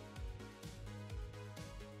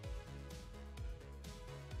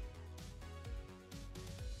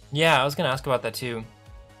 Yeah, I was gonna ask about that too.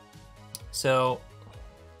 So,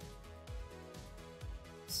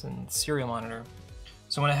 it's in serial monitor.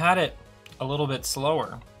 So when I had it a little bit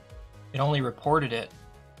slower, it only reported it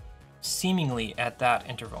seemingly at that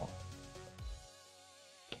interval.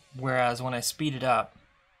 Whereas when I speed it up,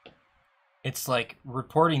 it's like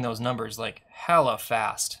reporting those numbers like hella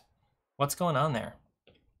fast. What's going on there?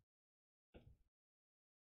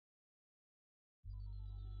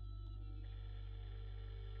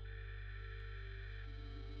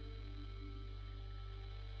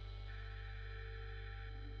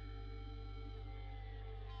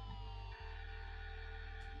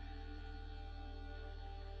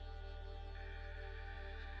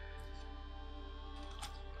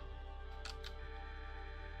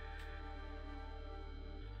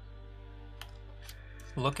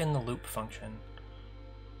 Look in the loop function.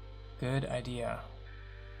 Good idea.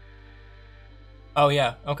 Oh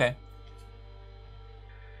yeah, okay.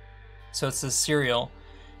 So it says serial,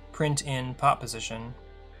 print in pop position.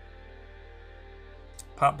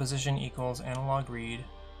 Pop position equals analog read.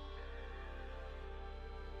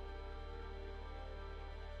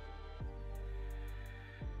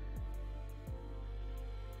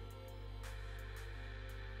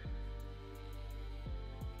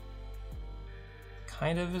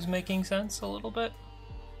 Kind of is making sense a little bit.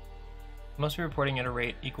 Must be reporting at a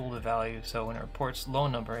rate equal to value, so when it reports low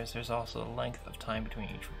numbers, there's also a length of time between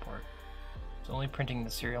each report. It's only printing the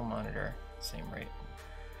serial monitor, same rate.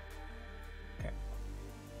 Okay.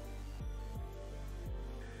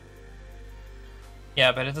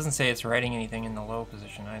 Yeah, but it doesn't say it's writing anything in the low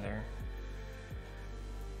position either.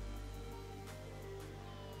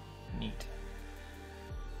 Neat.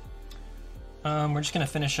 We're just gonna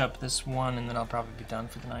finish up this one and then I'll probably be done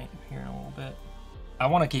for the night here in a little bit. I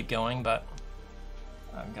want to keep going, but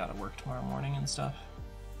I've got to work tomorrow morning and stuff.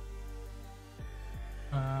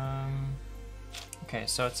 Okay,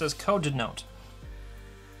 so it says code to note.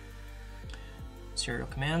 Serial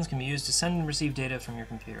commands can be used to send and receive data from your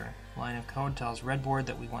computer. Line of code tells Redboard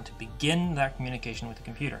that we want to begin that communication with the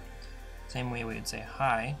computer. Same way we would say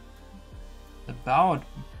hi. The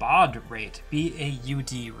baud rate,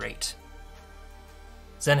 B-A-U-D rate.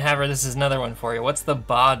 Zenhaver, this is another one for you. What's the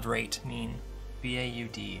baud rate mean?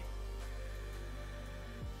 B-A-U-D.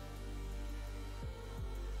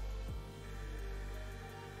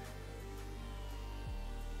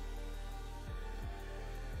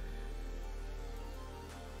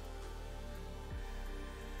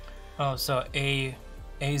 Oh, so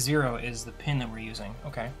A0 is the pin that we're using.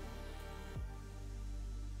 Okay.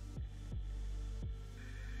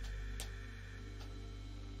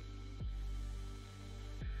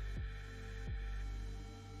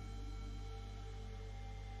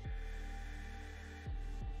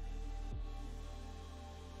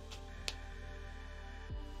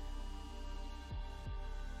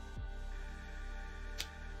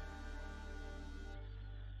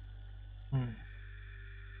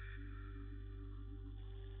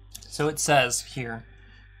 So it says here,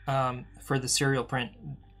 for the serial print,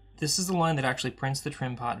 this is the line that actually prints the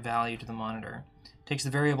trim pot value to the monitor. Takes the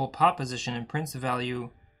variable pot position and prints the value,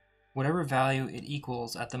 whatever value it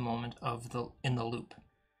equals at the moment of in the loop.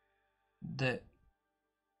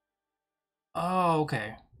 Oh,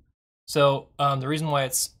 okay. So the reason why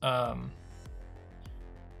it's go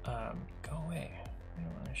away. I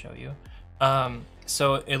don't want to show you.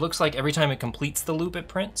 So it looks like every time it completes the loop, it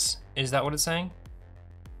prints. Is that what it's saying?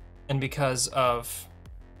 And because of,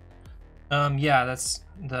 yeah, that's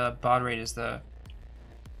the baud rate is the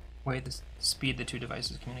way the speed the two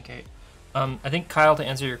devices communicate. I think, Kyle, to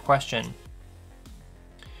answer your question,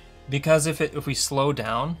 because if we slow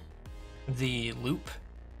down the loop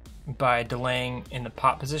by delaying in the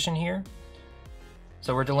pot position here,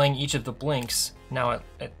 so we're delaying each of the blinks, now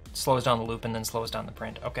it slows down the loop and then slows down the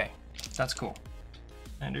print. Okay, that's cool.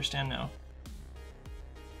 I understand now.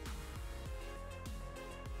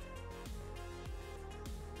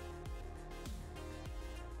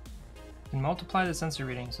 You can multiply the sensor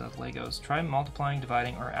readings of Legos. Try multiplying,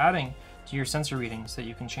 dividing, or adding to your sensor readings so that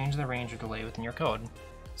you can change the range or delay within your code.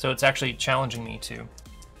 So it's actually challenging me to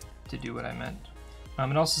do what I meant.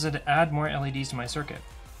 It also said to add more LEDs to my circuit.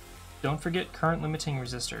 Don't forget current limiting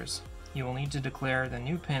resistors. You will need to declare the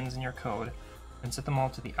new pins in your code and set them all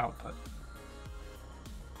to the output.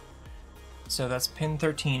 So that's pin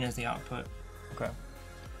 13 is the output. Okay.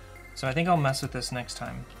 So I think I'll mess with this next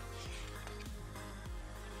time.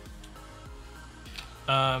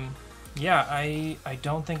 Yeah, I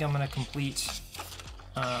don't think I'm gonna complete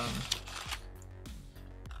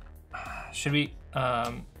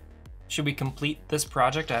Should we complete this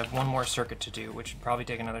project? I have one more circuit to do, which would probably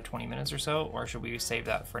take another 20 minutes or so, or should we save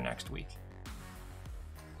that for next week?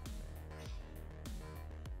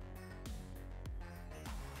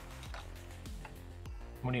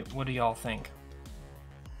 What do y'all think?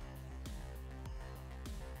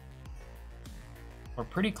 We're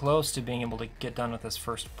pretty close to being able to get done with this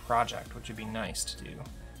first project, which would be nice to do.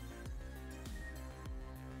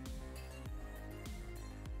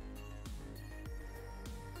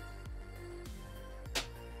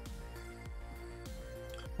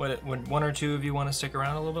 Would one or two of you want to stick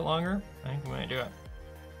around a little bit longer? I think we might do it.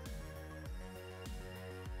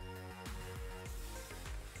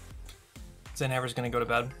 Zenhaver's gonna go to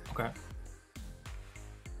bed. Okay.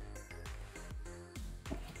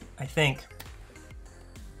 I think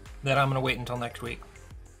that I'm gonna wait until next week.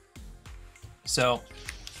 So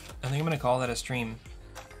I think I'm gonna call that a stream.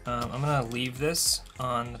 I'm gonna leave this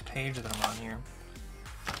on the page that I'm on here.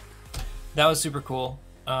 That was super cool.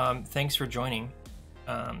 Thanks for joining.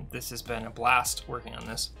 This has been a blast working on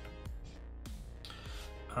this.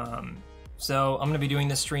 So I'm gonna be doing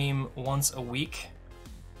this stream once a week.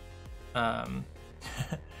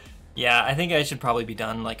 Yeah, I think I should probably be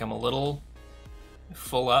done. Like, I'm a little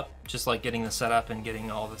full up, just like getting the setup and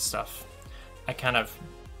getting all this stuff. I kind of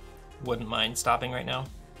wouldn't mind stopping right now.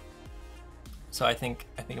 So I think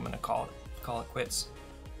I'm gonna call it quits.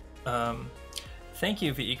 Thank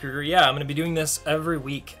you, V. Kruger. Yeah, I'm gonna be doing this every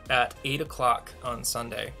week at 8 o'clock on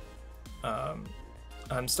Sunday.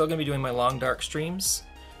 I'm still gonna be doing my long dark streams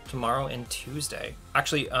tomorrow and Tuesday.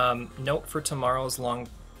 Actually, note for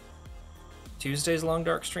Tuesday's long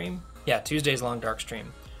dark stream. Yeah, Tuesday's long dark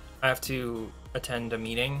stream. I have to attend a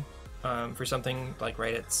meeting for something like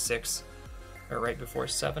right at 6 or right before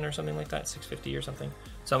 7 or something like that, 6:50 or something.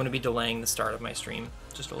 So I'm going to be delaying the start of my stream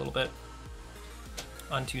just a little bit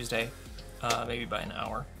on Tuesday, maybe by an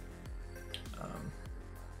hour.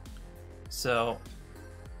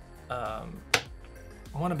 I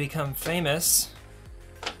want to become famous.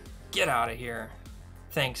 Get out of here.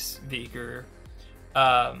 Thanks, Beaker.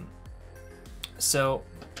 So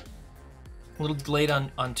a little delayed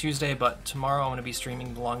on Tuesday, but tomorrow I'm going to be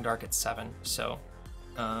streaming The Long Dark at 7. So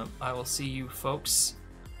I will see you folks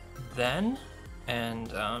then.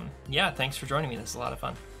 And yeah, thanks for joining me. This is a lot of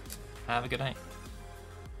fun. Have a good night.